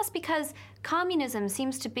I think that's because communism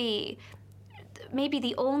seems to be maybe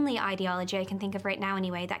the only ideology I can think of right now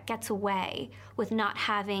anyway that gets away with not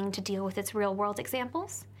having to deal with its real-world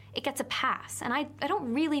examples. It gets a pass, and I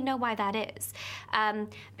don't really know why that is.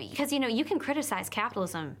 Because, you can criticize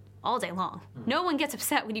capitalism all day long. No one gets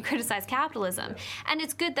upset when you criticize capitalism. And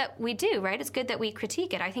it's good that we do, right? It's good that we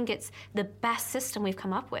critique it. I think it's the best system we've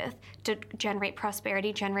come up with to generate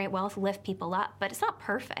prosperity, generate wealth, lift people up. But it's not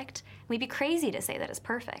perfect. We'd be crazy to say that it's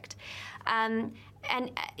perfect.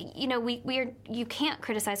 You can't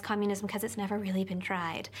criticize communism because it's never really been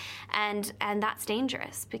tried. And that's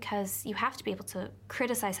dangerous, because you have to be able to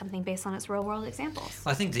criticize something based on its real-world examples.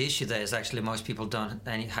 I think the issue there is actually most people don't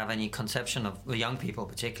have any conception of, the young people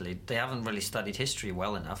particularly, they haven't really studied history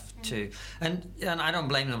well enough to, and I don't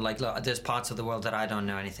blame them. Like, look, there's parts of the world that I don't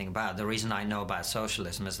know anything about. The reason I know about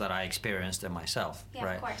socialism is that I experienced it myself,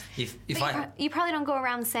 right? Of course. If you probably don't go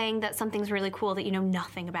around saying that something's really cool that you know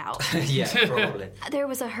nothing about. Yeah, probably. There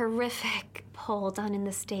was a horrific poll done in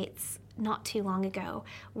the States not too long ago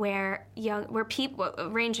where a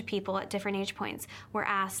range of people at different age points were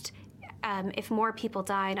asked if more people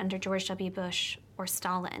died under George W. Bush or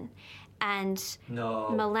Stalin. And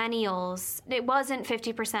millennials, it wasn't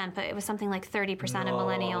 50%, but it was something like 30% of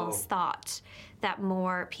millennials thought that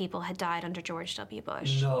more people had died under George W.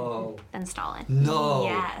 Bush than Stalin.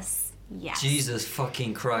 Yes. Jesus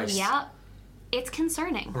fucking Christ. Yep. It's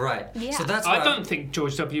concerning. Right. Yeah. So that's I don't think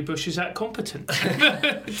George W. Bush is that competent.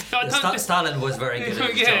 Stalin was very good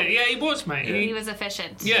at his job. Yeah, he was, mate. Yeah. He was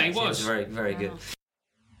efficient. Yeah, he was. He was very, very good.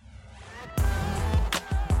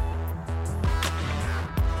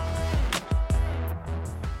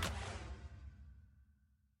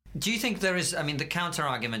 Do you think there is, I mean, the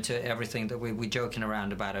counter-argument to everything that we're joking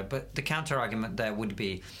around about it, but the counter-argument there would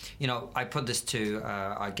be, I put this to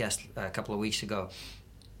our guest a couple of weeks ago,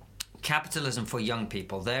 capitalism for young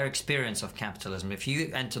people, their experience of capitalism, if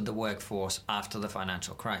you entered the workforce after the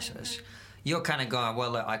financial crisis, you're kind of going,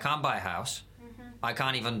 well, look, I can't buy a house, I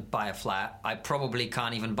can't even buy a flat, I probably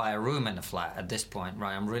can't even buy a room in a flat at this point,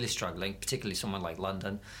 right? I'm really struggling, particularly someone like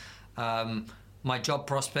London. My job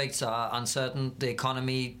prospects are uncertain. The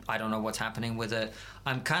economy, I don't know what's happening with it.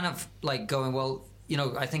 I'm kind of like going, well,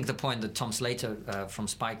 I think the point that Tom Slater from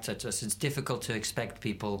Spike touched us, it's difficult to expect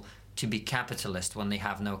people to be capitalist when they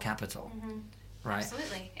have no capital. Right?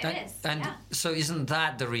 Absolutely, it is. And so isn't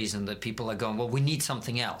that the reason that people are going, well, we need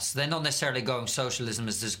something else? They're not necessarily going, socialism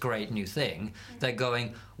is this great new thing. They're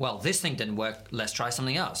going, well, this thing didn't work, let's try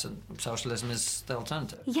something else. And socialism is the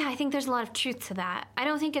alternative. Yeah, I think there's a lot of truth to that. I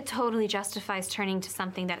don't think it totally justifies turning to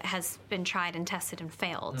something that has been tried and tested and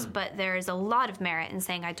failed. But there's a lot of merit in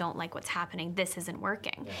saying, I don't like what's happening, this isn't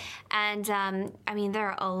working. Yeah. And, there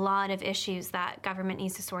are a lot of issues that government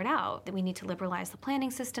needs to sort out. That we need to liberalize the planning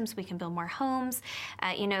system so we can build more homes.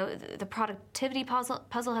 The productivity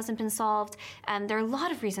puzzle hasn't been solved. There are a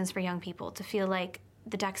lot of reasons for young people to feel like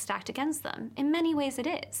the deck's stacked against them. In many ways it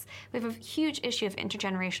is. We have a huge issue of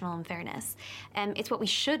intergenerational unfairness. It's what we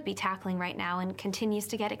should be tackling right now and continues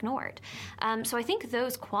to get ignored. So I think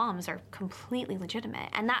those qualms are completely legitimate.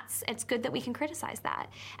 And it's good that we can criticize that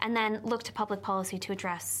and then look to public policy to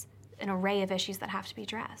address an array of issues that have to be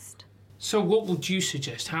addressed. So what would you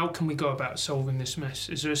suggest? How can we go about solving this mess?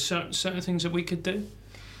 Is there certain things that we could do?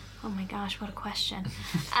 Oh my gosh, what a question.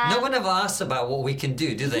 No one ever asks about what we can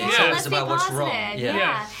do they? Yeah, it's always about what's wrong.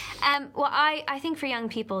 Yeah. Well, I think for young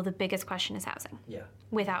people, the biggest question is housing. Yeah.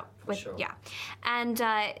 Sure. Yeah. And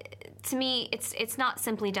to me, it's not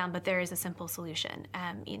simply done, but there is a simple solution.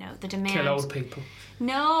 The demand... Kill old people.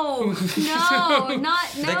 No. No.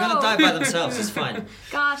 They're going to die by themselves, it's fine.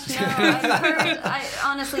 Gosh, no. I've heard,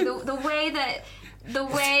 honestly, the way that the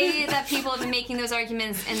way that people have been making those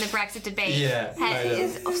arguments in the Brexit debate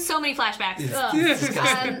is so many flashbacks. It's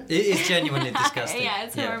disgusting. It is genuinely disgusting. Yeah,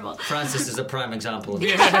 it's horrible. Francis is a prime example of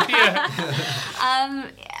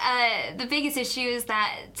the biggest issue is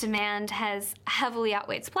that demand has heavily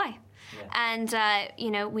outweighed supply. Yeah. And,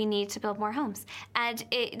 we need to build more homes. And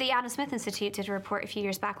the Adam Smith Institute did a report a few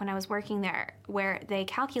years back when I was working there where they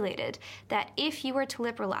calculated that if you were to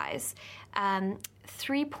liberalise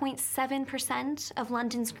 3.7% of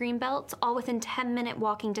London's greenbelt, all within 10-minute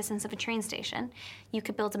walking distance of a train station, you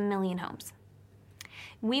could build 1 million homes.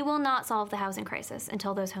 We will not solve the housing crisis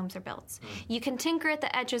until those homes are built. You can tinker at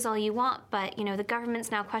the edges all you want, but the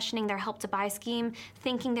government's now questioning their Help to Buy scheme,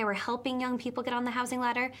 thinking they were helping young people get on the housing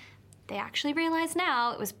ladder. They actually realize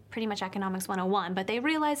now, it was pretty much economics 101, but they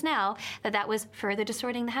realize now that that was further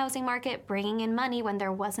distorting the housing market, bringing in money when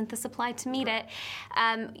there wasn't the supply to meet it.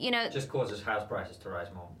 It just causes house prices to rise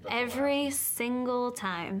more. That's every single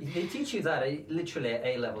time. They teach you that literally at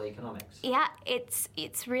A-level economics. Yeah, it's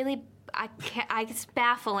really... it's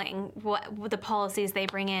baffling what the policies they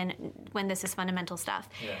bring in when this is fundamental stuff.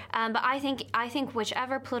 Yeah. But I think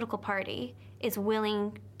whichever political party is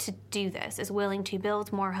willing to do this, is willing to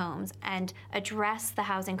build more homes and address the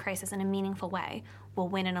housing crisis in a meaningful way, will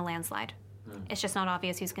win in a landslide. It's just not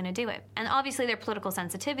obvious who's going to do it. And obviously there are political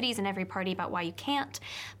sensitivities in every party about why you can't.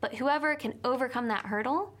 But whoever can overcome that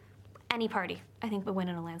hurdle, any party, I think, will win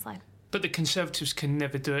in a landslide. But the Conservatives can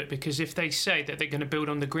never do it because if they say that they're going to build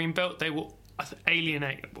on the Greenbelt, they will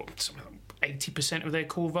alienate 80% of their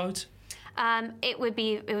core vote. It would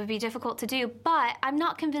be difficult to do, but I'm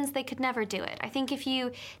not convinced they could never do it. I think if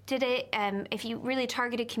you did it, if you really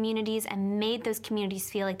targeted communities and made those communities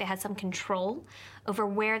feel like they had some control over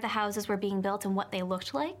where the houses were being built and what they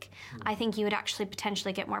looked like, I think you would actually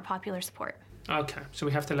potentially get more popular support. Okay, so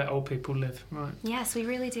we have to let old people live, right? Yes, we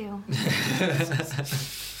really do.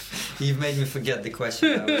 You've made me forget the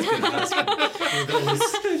question I was going to ask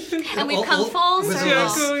you. And we've come full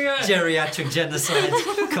circle. Geriatric genocide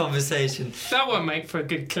conversation. That won't make for a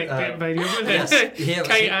good clickbait video, will it? Yes.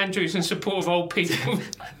 Kate Andrews in support of old people.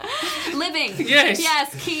 Living. Yes.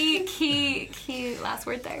 Yes, key last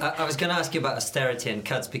word there. I was going to ask you about austerity and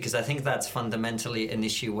cuts because I think that's fundamentally an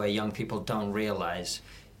issue where young people don't realise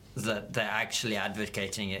that they're actually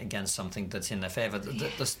advocating against something that's in their favour.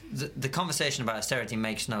 The conversation about austerity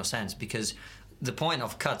makes no sense because the point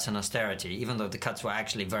of cuts and austerity, even though the cuts were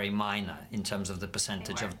actually very minor in terms of the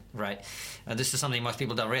percentage of, right? This is something most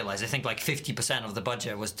people don't realise. They think like 50% of the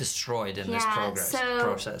budget was destroyed in this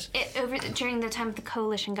process. During the time of the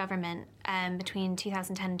coalition government, between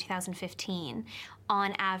 2010 and 2015,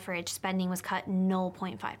 on average, spending was cut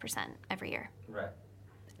 0.5% every year. Right.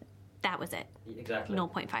 That was it. Exactly.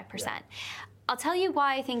 0.5%. Yeah. I'll tell you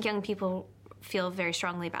why I think young people feel very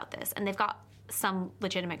strongly about this, and they've got some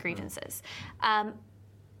legitimate grievances.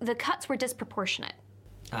 The cuts were disproportionate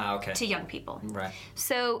to young people. Right.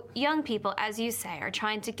 So young people, as you say, are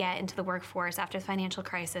trying to get into the workforce after the financial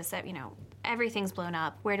crisis that, everything's blown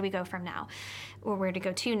up. Where do we go from now? Or where to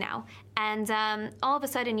go to now? And all of a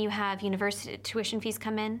sudden you have university tuition fees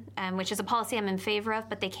come in, which is a policy I'm in favor of,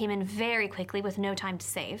 but they came in very quickly with no time to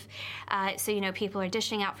save. So, people are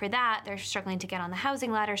dishing out for that. They're struggling to get on the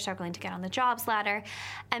housing ladder, struggling to get on the jobs ladder.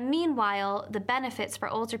 And meanwhile, the benefits for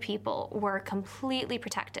older people were completely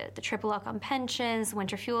protected. The triple lock on pensions,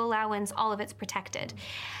 winter fuel allowance, all of it's protected.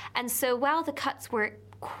 And so while the cuts were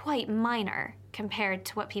quite minor compared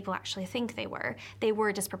to what people actually think they were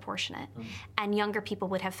disproportionate. And younger people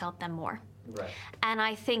would have felt them more. Right. And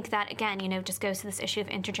I think that, again, just goes to this issue of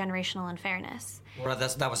intergenerational unfairness. Well,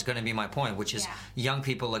 that was going to be my point, which is young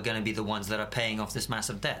people are going to be the ones that are paying off this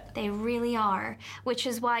massive debt. They really are, which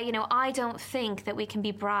is why, I don't think that we can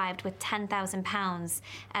be bribed with £10,000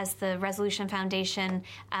 as the Resolution Foundation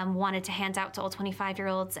wanted to hand out to all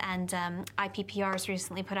 25-year-olds, and IPPR's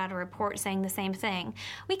recently put out a report saying the same thing.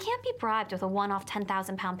 We can't be bribed with a one-off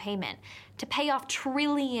 £10,000 payment to pay off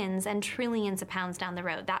trillions and trillions of pounds down the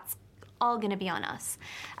road. That's all going to be on us.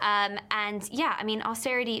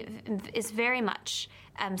 Austerity is very much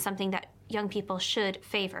something that young people should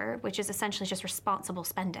favor, which is essentially just responsible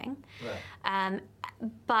spending. Right.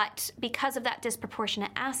 But because of that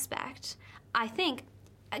disproportionate aspect, I think,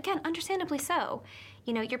 again, understandably so,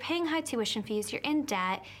 you're paying high tuition fees, you're in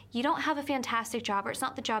debt, you don't have a fantastic job, or it's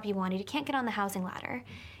not the job you wanted, you can't get on the housing ladder,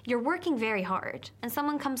 you're working very hard, and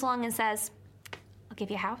someone comes along and says, I'll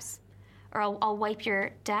give you a house, or I'll wipe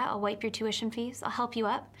your debt, I'll wipe your tuition fees, I'll help you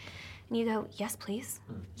up. And you go, yes, please.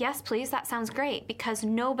 Yes, please, that sounds great, because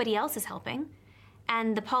nobody else is helping,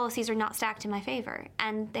 and the policies are not stacked in my favor,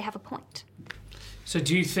 and they have a point. So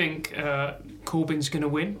do you think Corbyn's going to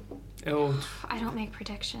win I don't make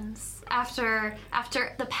predictions. After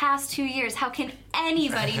the past 2 years, how can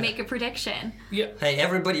anybody make a prediction? Yeah. Hey,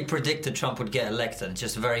 everybody predicted Trump would get elected.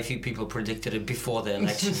 Just very few people predicted it before the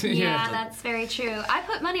election. Yeah, that's very true. I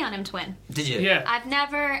put money on him to win. Did you? Yeah. I've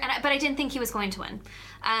never, but I didn't think he was going to win.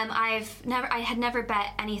 I had never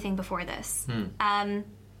bet anything before this. I'm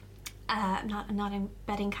not a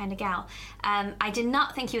betting kind of gal. I did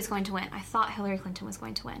not think he was going to win. I thought Hillary Clinton was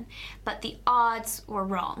going to win, but the odds were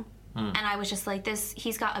wrong. And I was just like,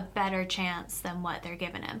 he's got a better chance than what they're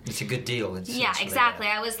giving him. It's a good deal. Exactly.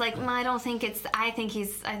 I was like, I don't think I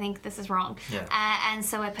think this is wrong. Yeah. And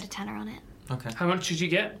so I put a tenner on it. Okay. How much did you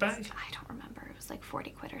get back? I don't remember. It was like 40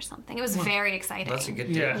 quid or something. It was very exciting. That's a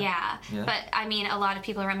good deal. Yeah. But I mean, a lot of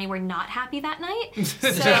people around me were not happy that night. So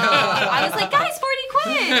I was like, guys, 40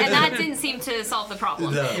 quid! And that didn't seem to solve the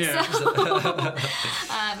problem. No. Yeah. So,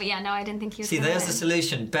 but yeah, no, I didn't think he was See, gonna there's win. the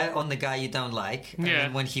solution. Bet on the guy you don't like, and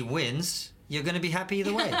then when he wins, you're going to be happy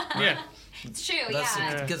either way. Yeah. It's true,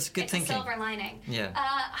 That's good it's thinking. a silver lining. Yeah.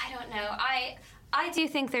 I don't know. I do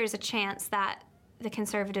think there's a chance that the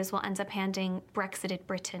Conservatives will end up handing Brexited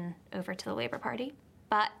Britain over to the Labour Party.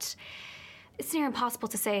 But it's near impossible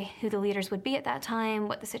to say who the leaders would be at that time,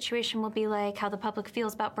 what the situation will be like, how the public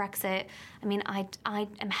feels about Brexit. I mean, I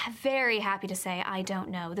am very happy to say I don't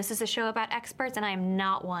know. This is a show about experts, and I am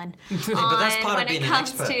not one. But that's part of being an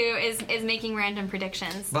expert. When it comes to is making random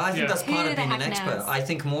predictions. But I think that's part Who of the being an heck expert. knows? I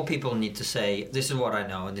think more people need to say, this is what I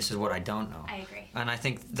know and this is what I don't know. I agree. And I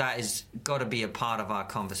think that is got to be a part of our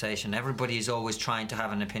conversation. Everybody is always trying to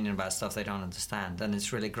have an opinion about stuff they don't understand. And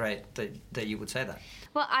it's really great that you would say that.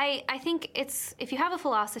 Well, I think it's, if you have a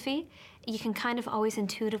philosophy, you can kind of always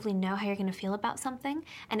intuitively know how you're going to feel about something,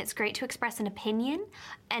 and it's great to express an opinion,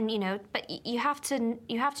 and but you have to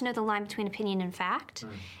know the line between opinion and fact,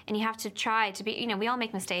 and you have to try to be, we all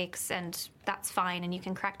make mistakes, and that's fine, and you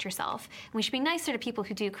can correct yourself. And we should be nicer to people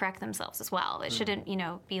who do correct themselves as well. It shouldn't,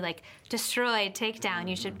 be like destroyed, takedown.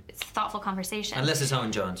 It's a thoughtful conversation. Unless it's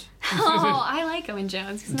Owen Jones. Oh, I like Owen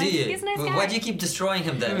Jones. He's Do you? He's a nice Well, guy. why do you keep destroying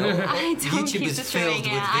him then? I don't YouTube keep is destroying filled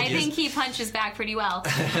it. with I videos. think he punches back pretty well.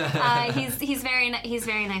 He's very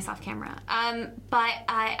nice off camera. But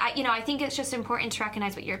I think it's just important to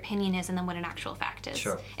recognize what your opinion is and then what an actual fact is.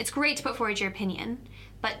 Sure. It's great to put forward your opinion,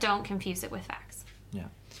 but don't confuse it with facts. Yeah.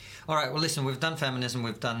 All right. Well, listen. We've done feminism.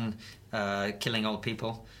 We've done killing old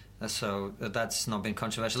people. So that's not been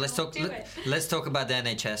controversial. Let's talk about the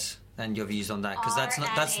NHS and your views on that, because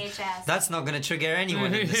that's not going to trigger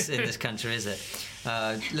anyone in this country, is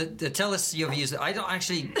it? Tell us your views.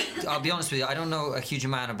 I'll be honest with you, I don't know a huge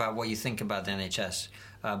amount about what you think about the NHS.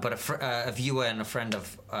 But a viewer and a friend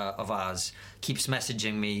of ours keeps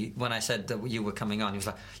messaging me when I said that you were coming on. He was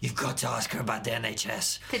like, "You've got to ask her about the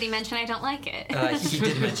NHS." Did he mention I don't like it? He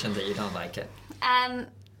did mention that you don't like it.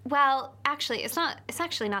 Well, actually, it's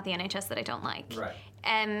actually not the NHS that I don't like. Right.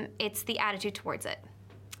 It's the attitude towards it.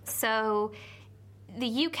 So,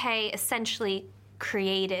 the UK essentially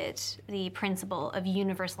created the principle of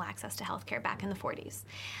universal access to healthcare back in the 40s.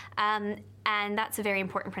 And that's a very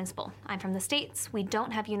important principle. I'm from the States. We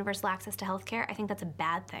don't have universal access to healthcare. I think that's a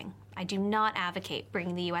bad thing. I do not advocate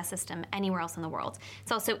bringing the US system anywhere else in the world.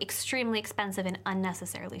 It's also extremely expensive and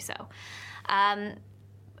unnecessarily so.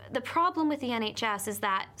 The problem with the NHS is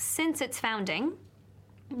that since its founding,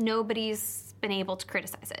 nobody's been able to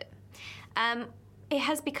criticize it. It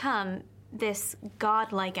has become this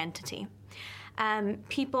godlike entity.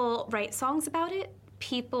 People write songs about it.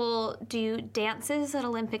 People do dances at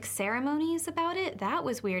Olympic ceremonies about it. That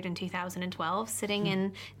was weird in 2012, sitting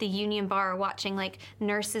in the Union Bar watching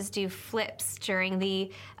nurses do flips during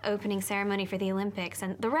the opening ceremony for the Olympics.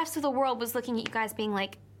 And the rest of the world was looking at you guys being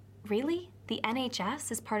like, really? The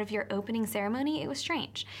NHS is part of your opening ceremony? It was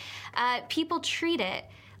strange. People treat it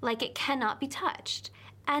like it cannot be touched.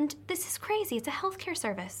 And this is crazy. It's a healthcare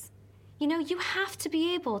service. You have to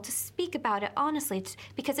be able to speak about it honestly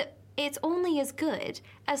because it's only as good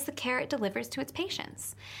as the care it delivers to its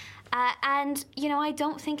patients. And I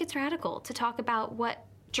don't think it's radical to talk about what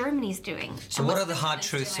Germany's doing. So what are the hard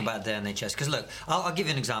truths about the NHS? Because look, I'll give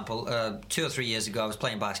you an example. 2 or 3 years ago, I was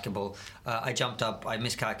playing basketball. I jumped up, I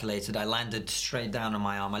miscalculated, I landed straight down on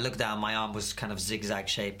my arm. I looked down, my arm was kind of zigzag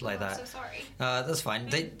shaped like that. I'm so sorry. That's fine.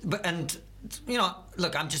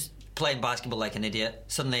 Look, I'm just playing basketball like an idiot.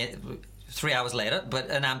 Suddenly, 3 hours later, but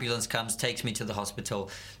an ambulance comes, takes me to the hospital.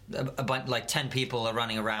 10 people are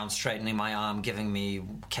running around straightening my arm, giving me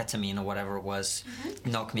ketamine or whatever it was,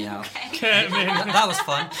 knock me out. Okay. That was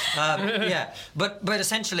fun. Yeah, but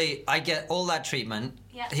essentially, I get all that treatment.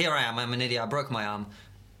 Yeah. Here I am. I'm an idiot. I broke my arm.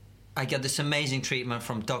 I get this amazing treatment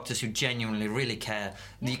from doctors who genuinely really care.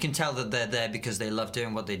 You can tell that they're there because they love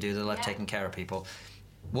doing what they do. They love taking care of people.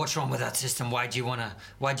 What's wrong with that system? Why do you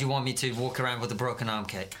want me to walk around with a broken arm,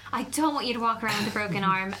 Kate? I don't want you to walk around with a broken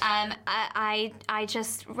arm. I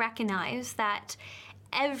just recognize that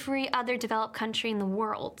every other developed country in the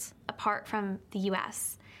world, apart from the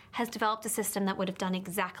US, has developed a system that would have done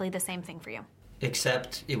exactly the same thing for you.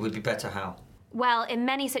 Except it would be better how? Well, in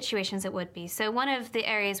many situations it would be. So one of the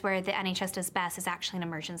areas where the NHS does best is actually in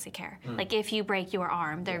emergency care. Like if you break your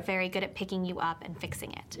arm, they're very good at picking you up and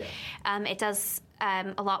fixing it. It does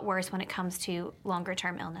a lot worse when it comes to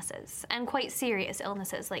longer-term illnesses and quite serious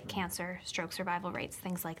illnesses like cancer, stroke survival rates,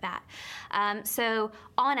 things like that. So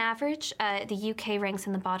on average, the UK ranks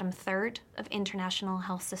in the bottom third of international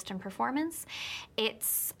health system performance.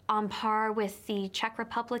 It's on par with the Czech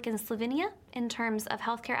Republic and Slovenia in terms of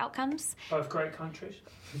healthcare outcomes. Both great countries.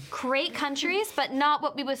 Great countries, but not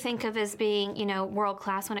what we would think of as being,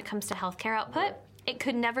 world-class when it comes to healthcare output. It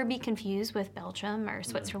could never be confused with Belgium or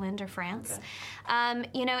Switzerland or France.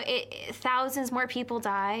 Thousands more people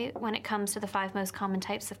die when it comes to the 5 most common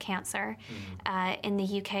types of cancer in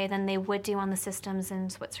the UK than they would do on the systems in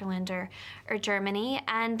Switzerland or Germany.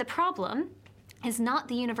 And the problem is not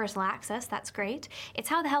the universal access, that's great. It's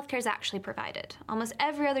how the healthcare is actually provided. Almost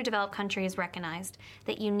every other developed country has recognized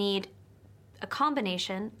that you need a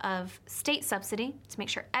combination of state subsidy to make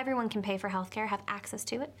sure everyone can pay for healthcare, have access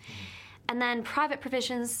to it, and then private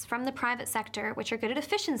provisions from the private sector, which are good at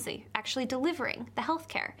efficiency, actually delivering the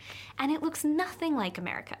healthcare. And it looks nothing like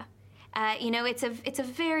America. It's a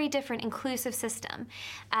very different inclusive system.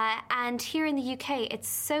 And here in the UK, it's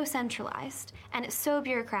so centralized, and it's so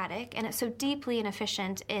bureaucratic, and it's so deeply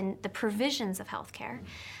inefficient in the provisions of healthcare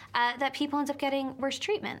that people end up getting worse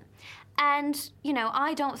treatment. And,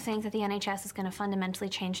 I don't think that the NHS is going to fundamentally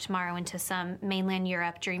change tomorrow into some mainland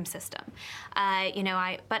Europe dream system.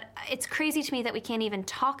 But it's crazy to me that we can't even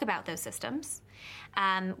talk about those systems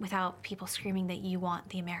without people screaming that you want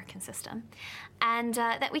the American system. And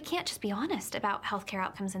that we can't just be honest about healthcare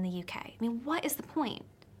outcomes in the UK. I mean, what is the point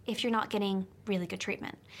if you're not getting really good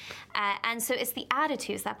treatment? And so it's the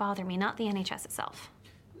attitudes that bother me, not the NHS itself.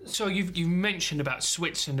 So you've mentioned about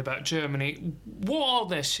Switzerland, about Germany. What are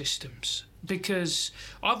their systems? Because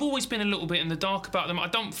I've always been a little bit in the dark about them. I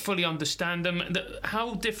don't fully understand them. How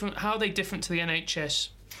are they different to the NHS,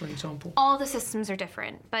 for example? All the systems are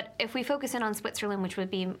different, but if we focus in on Switzerland, which would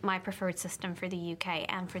be my preferred system for the UK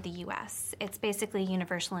and for the US, it's basically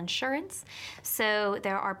universal insurance. So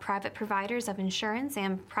there are private providers of insurance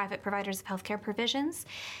and private providers of healthcare provisions.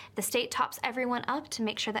 The state tops everyone up to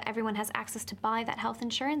make sure that everyone has access to buy that health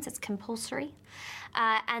insurance. It's compulsory.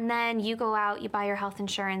 And then you go out, you buy your health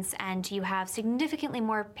insurance, and you have significantly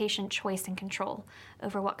more patient choice and control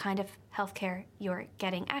over what kind of healthcare you're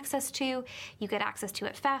getting access to. You get access to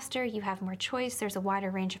it faster, you have more choice, there's a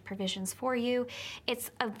wider range of provisions for you.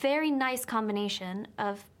 It's a very nice combination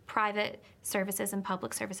of private services and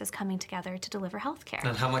public services coming together to deliver healthcare.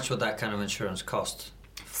 And how much would that kind of insurance cost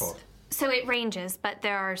for? So it ranges, but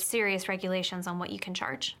there are serious regulations on what you can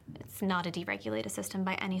charge. It's not a deregulated system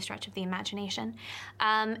by any stretch of the imagination.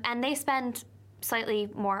 And they spend slightly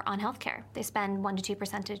more on healthcare. They spend 1 to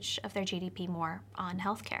 2% of their GDP more on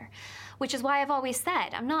healthcare, which is why I've always said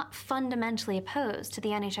I'm not fundamentally opposed to the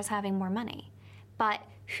NHS having more money. But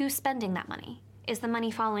who's spending that money? Is the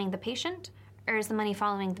money following the patient, or is the money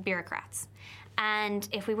following the bureaucrats? And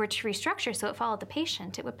if we were to restructure so it followed the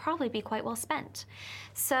patient, it would probably be quite well spent.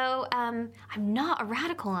 So I'm not a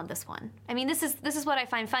radical on this one. I mean, this is what I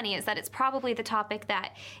find funny, is that it's probably the topic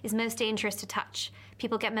that is most dangerous to touch,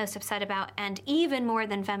 people get most upset about, and even more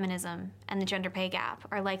than feminism and the gender pay gap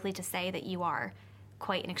are likely to say that you are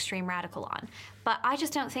quite an extreme radical on. But I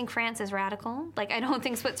just don't think France is radical. I don't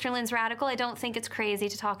think Switzerland's radical. I don't think it's crazy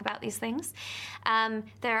to talk about these things.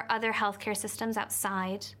 There are other healthcare systems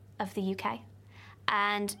outside of the UK.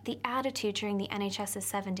 And the attitude during the NHS's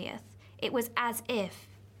 70th, it was as if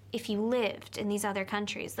you lived in these other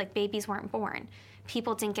countries, babies weren't born,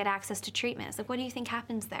 people didn't get access to treatment. It's what do you think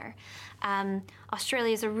happens there?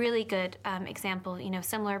 Australia is a really good example,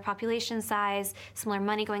 similar population size, similar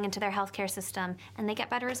money going into their healthcare system, and they get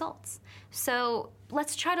better results. So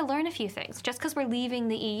let's try to learn a few things. Just because we're leaving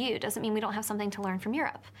the EU doesn't mean we don't have something to learn from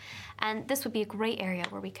Europe. And this would be a great area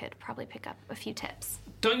where we could probably pick up a few tips.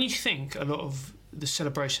 Don't you think a lot of the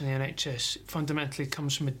celebration of the NHS fundamentally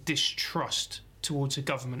comes from a distrust towards a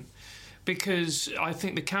government? because I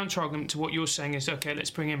think the counter-argument to what you're saying is, okay,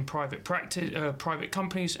 let's bring in private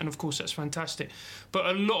companies, and of course that's fantastic. But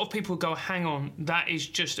a lot of people go, hang on, that is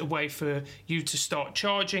just a way for you to start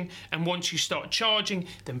charging, and once you start charging,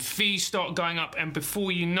 then fees start going up, and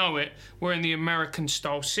before you know it, we're in the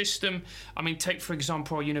American-style system. I mean, take, for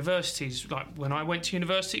example, our universities. Like, when I went to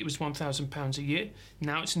university, it was £1,000 a year.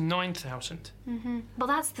 Now it's $9,000. Well,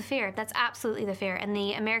 that's the fear. That's absolutely the fear. And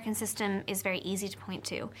the American system is very easy to point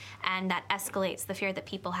to, and that escalates the fear that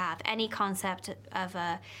people have. Any concept of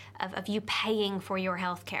you paying for your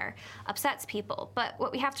health care upsets people. But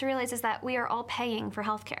what we have to realize is that we are all paying for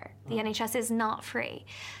health care. The NHS is not free.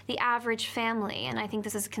 The average family, and I think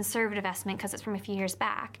this is a conservative estimate because it's from a few years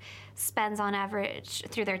back, spends on average,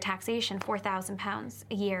 through their taxation, £4,000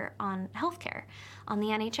 a year on health care, on the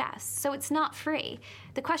NHS. So it's not free.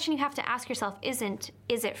 The question you have to ask yourself isn't,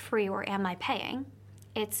 is it free or am I paying?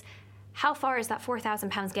 It's, how far is that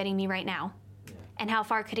 £4,000 getting me right now? Yeah. And how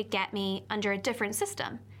far could it get me under a different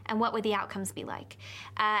system? And what would the outcomes be like?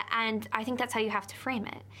 And I think that's how you have to frame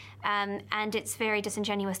it. And it's very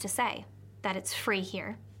disingenuous to say that it's free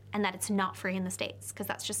here and that it's not free in the States, because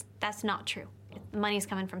that's not true. Money's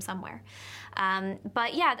coming from somewhere.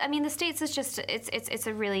 But yeah, I mean, the States is just, it's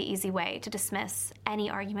a really easy way to dismiss any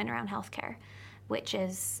argument around healthcare, which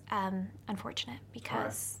is unfortunate,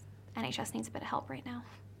 because NHS needs a bit of help right now.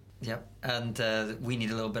 Yep, and we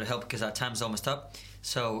need a little bit of help because our time's almost up.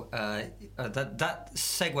 So that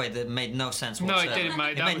segue that made no sense whatsoever. No, it didn't,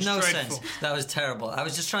 mate. It made no dreadful. sense. That was terrible. I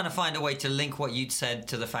was just trying to find a way to link what you'd said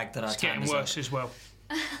to the fact that our time is up. It's getting worse as well.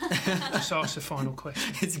 Just ask the final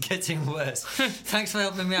question. It's getting worse. Thanks for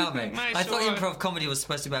helping me out, mate. Mate, I thought right. Improv comedy was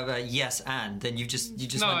supposed to be about yes and, then you just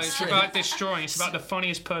no, went it's straight. about destroying. It's about the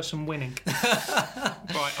funniest person winning.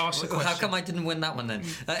 Right, ask the question. How come I didn't win that one then?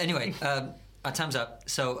 Anyway, our time's up.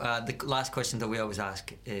 So the last question that we always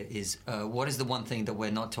ask is, what is the one thing that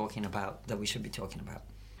we're not talking about that we should be talking about?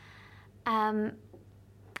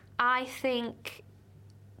 I think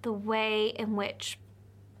the way in which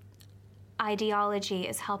ideology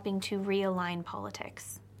is helping to realign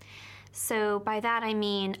politics. So by that I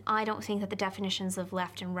mean, I don't think that the definitions of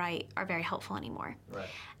left and right are very helpful anymore. Right.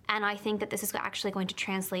 And I think that this is actually going to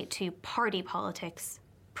translate to party politics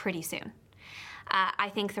pretty soon. I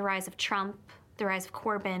think the rise of Trump, the rise of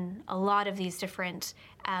Corbyn, a lot of these different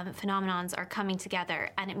phenomenons are coming together,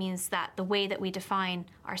 and it means that the way that we define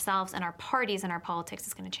ourselves and our parties and our politics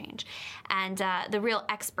is going to change. And the real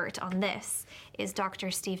expert on this is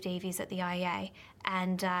Dr. Steve Davies at the IEA,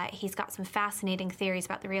 and he's got some fascinating theories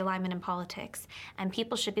about the realignment in politics, and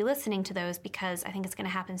people should be listening to those because I think it's going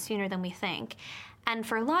to happen sooner than we think. And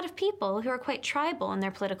for a lot of people who are quite tribal in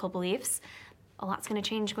their political beliefs, a lot's going to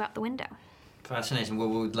change, go out the window. Fascinating. Well,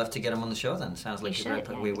 we'd love to get him on the show then. Sounds like you're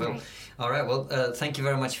great. We will. Great. All right. Well, thank you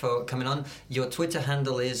very much for coming on. Your Twitter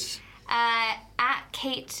handle is? At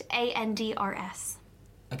Kate, ANDRS.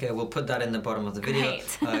 Okay, we'll put that in the bottom of the video.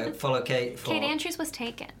 Follow Kate. Kate Andrews was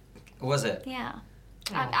taken. Was it? Yeah.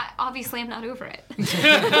 Obviously, I'm not over it.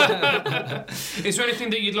 Is there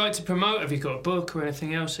anything that you'd like to promote? Have you got a book or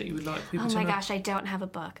anything else that you would like people to know? Oh my gosh, I don't have a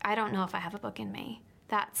book. I don't know if I have a book in me.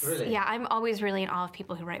 Really? Yeah, I'm always really in awe of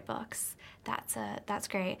people who write books. That's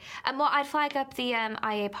great. Well, I'd flag up the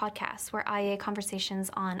IEA podcast, where IEA Conversations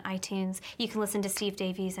on iTunes. You can listen to Steve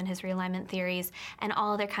Davies and his realignment theories and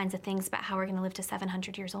all other kinds of things about how we're going to live to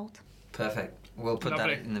 700 years old. Perfect. We'll put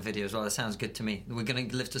Lovely. that in the video as well. That sounds good to me. We're going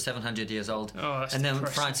to live to 700 years old. Oh, that's and then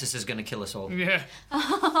depressing. Francis is going to kill us all. Yeah.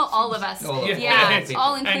 All of us. All of us. Yeah, it's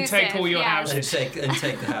all inclusive. And take all your houses. And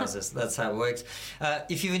take the houses. That's how it works.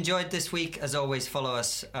 If you enjoyed this week, as always, follow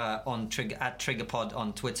us at TriggerPod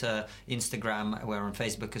on Twitter, Instagram. We're on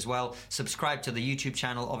Facebook as well. Subscribe to the YouTube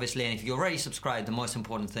channel, obviously. And if you're already subscribed, the most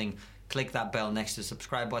important thing, click that bell next to the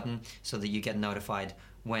subscribe button so that you get notified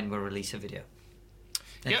when we release a video.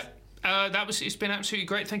 Thanks. Yep. It's been absolutely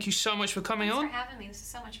great. Thank you so much for coming on. Thanks for having me. This is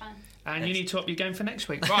so much fun. And you need to up your game for next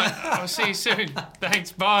week. Right. I'll see you soon.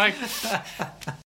 Thanks. Bye.